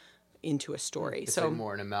that into a story. It's so like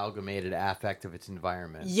more an amalgamated affect of its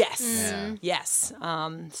environment. yes, Yeah. yes.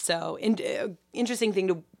 So interesting thing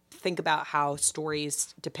to think about how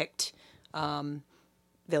stories depict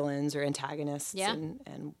villains or antagonists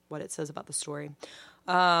and what it says about the story.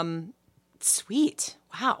 Sweet.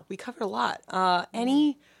 Wow, we covered a lot.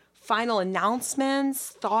 Any final announcements,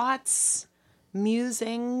 thoughts,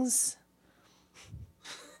 musings?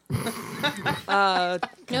 No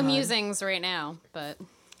musings right now, but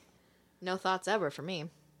No thoughts ever for me.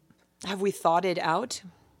 Have we thought it out?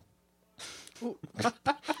 nope.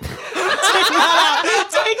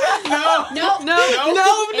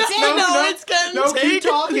 It's getting No, keep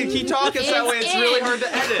talking. Keep talking. So that way it's It's really in. hard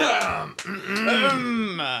to edit.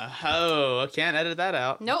 I can't edit that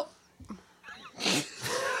out. Nope.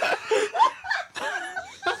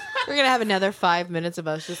 We're gonna have another 5 minutes of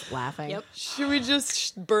us just laughing. Yep. Should we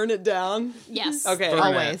just burn it down? Yes. Okay. Burn it.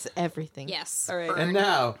 Always, everything. Yes. All right. Burn. And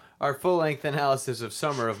now, our full-length analysis of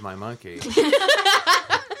Summer of My Monkey.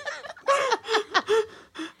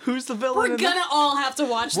 Who's the villain? We're in that? gonna all have to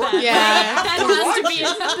watch that. Yeah. That has to be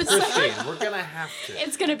an episode. Christine, we're gonna have to.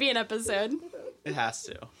 It's gonna be an episode. It has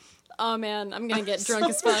to. Oh man, I'm gonna get drunk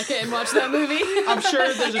as fuck and watch that movie. I'm sure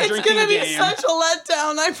there's a It's drinking gonna be game. such a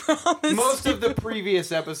letdown, I promise. Most of the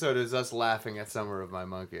previous episode is us laughing at Summer of My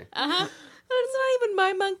Monkey. It's not even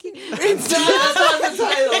my monkey. That's not the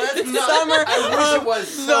title. That's not. Summer I wish it was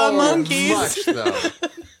so Monkeys. much, though.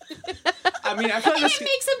 I mean, I feel like It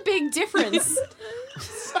makes a big difference.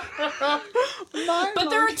 But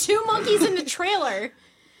there are 2 monkeys in the trailer.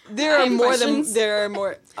 There I are have more questions. than there are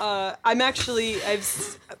more.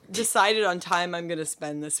 I've decided on time I'm going to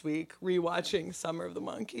spend this week rewatching Summer of the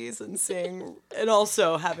Monkeys and seeing, and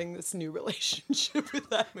also having this new relationship with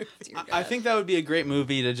that movie. I think that would be a great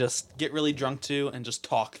movie to just get really drunk to and just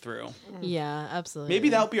talk through. Yeah, absolutely. Maybe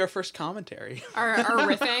that'll be our first commentary. Our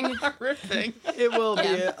riffing. Riffing. It will be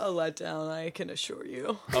Yeah. a letdown, I can assure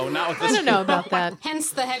you. Oh, not with I this. don't know about that. Hence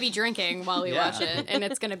the heavy drinking while we Yeah. watch it, and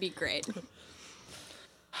it's gonna be great.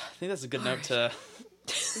 I think that's a good note to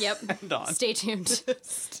Yep. end on. Stay tuned.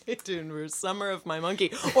 Stay tuned for Summer of My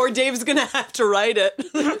Monkey, or Dave's going to have to write it,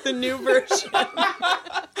 the new version.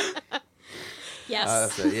 Yes.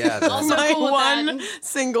 That's it. Yeah. that's- Also My cool with one that.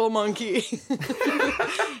 single monkey.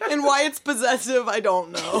 And why it's possessive, I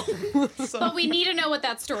don't know. But we need to know what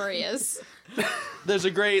that story is. There's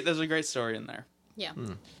a great story in there. Yeah.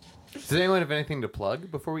 Does anyone have anything to plug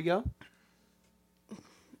before we go?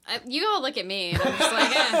 You all look at me, and I'm just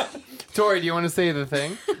like, eh. Tori, do you want to say the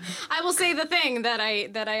thing? I will say the thing that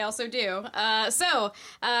I also do.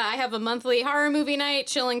 I have a monthly horror movie night,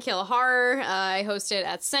 Chill and Kill Horror. I host it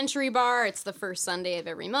at Century Bar. It's the first Sunday of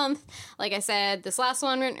every month. Like I said, this last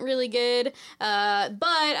one went really good. But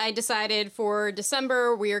I decided for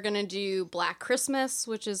December we are gonna do Black Christmas,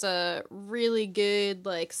 which is a really good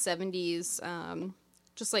like 70s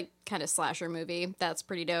just like kind of slasher movie. That's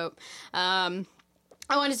pretty dope.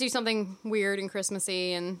 I wanted to do something weird and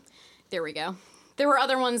Christmassy, and there we go. There were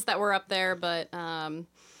other ones that were up there, but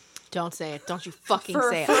Don't say it. Don't you fucking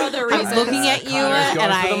for say it. other reasons. I'm looking at you Connor's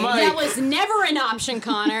going and for the I. mic. That was never an option,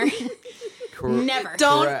 Connor. Never.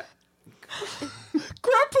 Don't. Correct.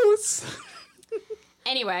 Grapples.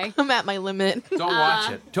 Anyway, I'm at my limit. Don't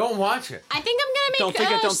watch it. Don't watch it. I think I'm gonna make Don't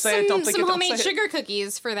think it, don't say it, don't think some it, don't homemade say it. sugar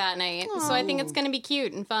cookies for that night. So I think it's gonna be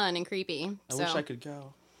cute and fun and creepy. I wish I could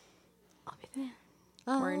go.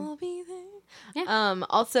 I'll be there. Yeah.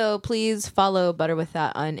 Also, please follow Butter With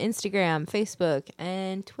That on Instagram, Facebook,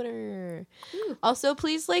 and Twitter. Also,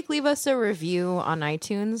 please leave us a review on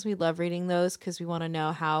iTunes. We love reading those because we want to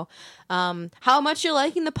know how much you're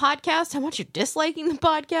liking the podcast, how much you're disliking the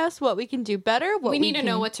podcast, what we can do better. What We need to can-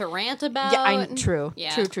 know what to rant about. Yeah, true.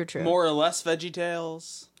 Yeah. True. More or less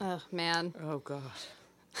VeggieTales. Oh man. Oh god.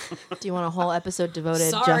 Do you want a whole episode devoted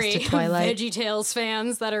Sorry, just to Twilight? VeggieTales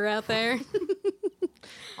fans that are out there.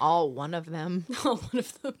 All one of them. Oh, one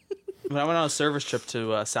of them. When I went on a service trip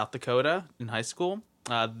to South Dakota in high school,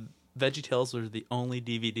 VeggieTales were the only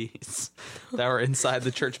DVDs that were inside the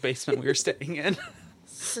church basement we were staying in.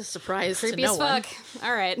 It's a surprise Creepy to no as one. fuck.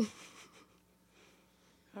 All right.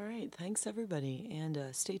 All right. Thanks, everybody. And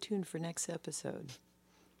stay tuned for next episode.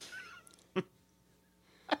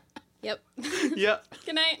 Yep. Yep.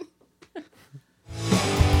 Good night.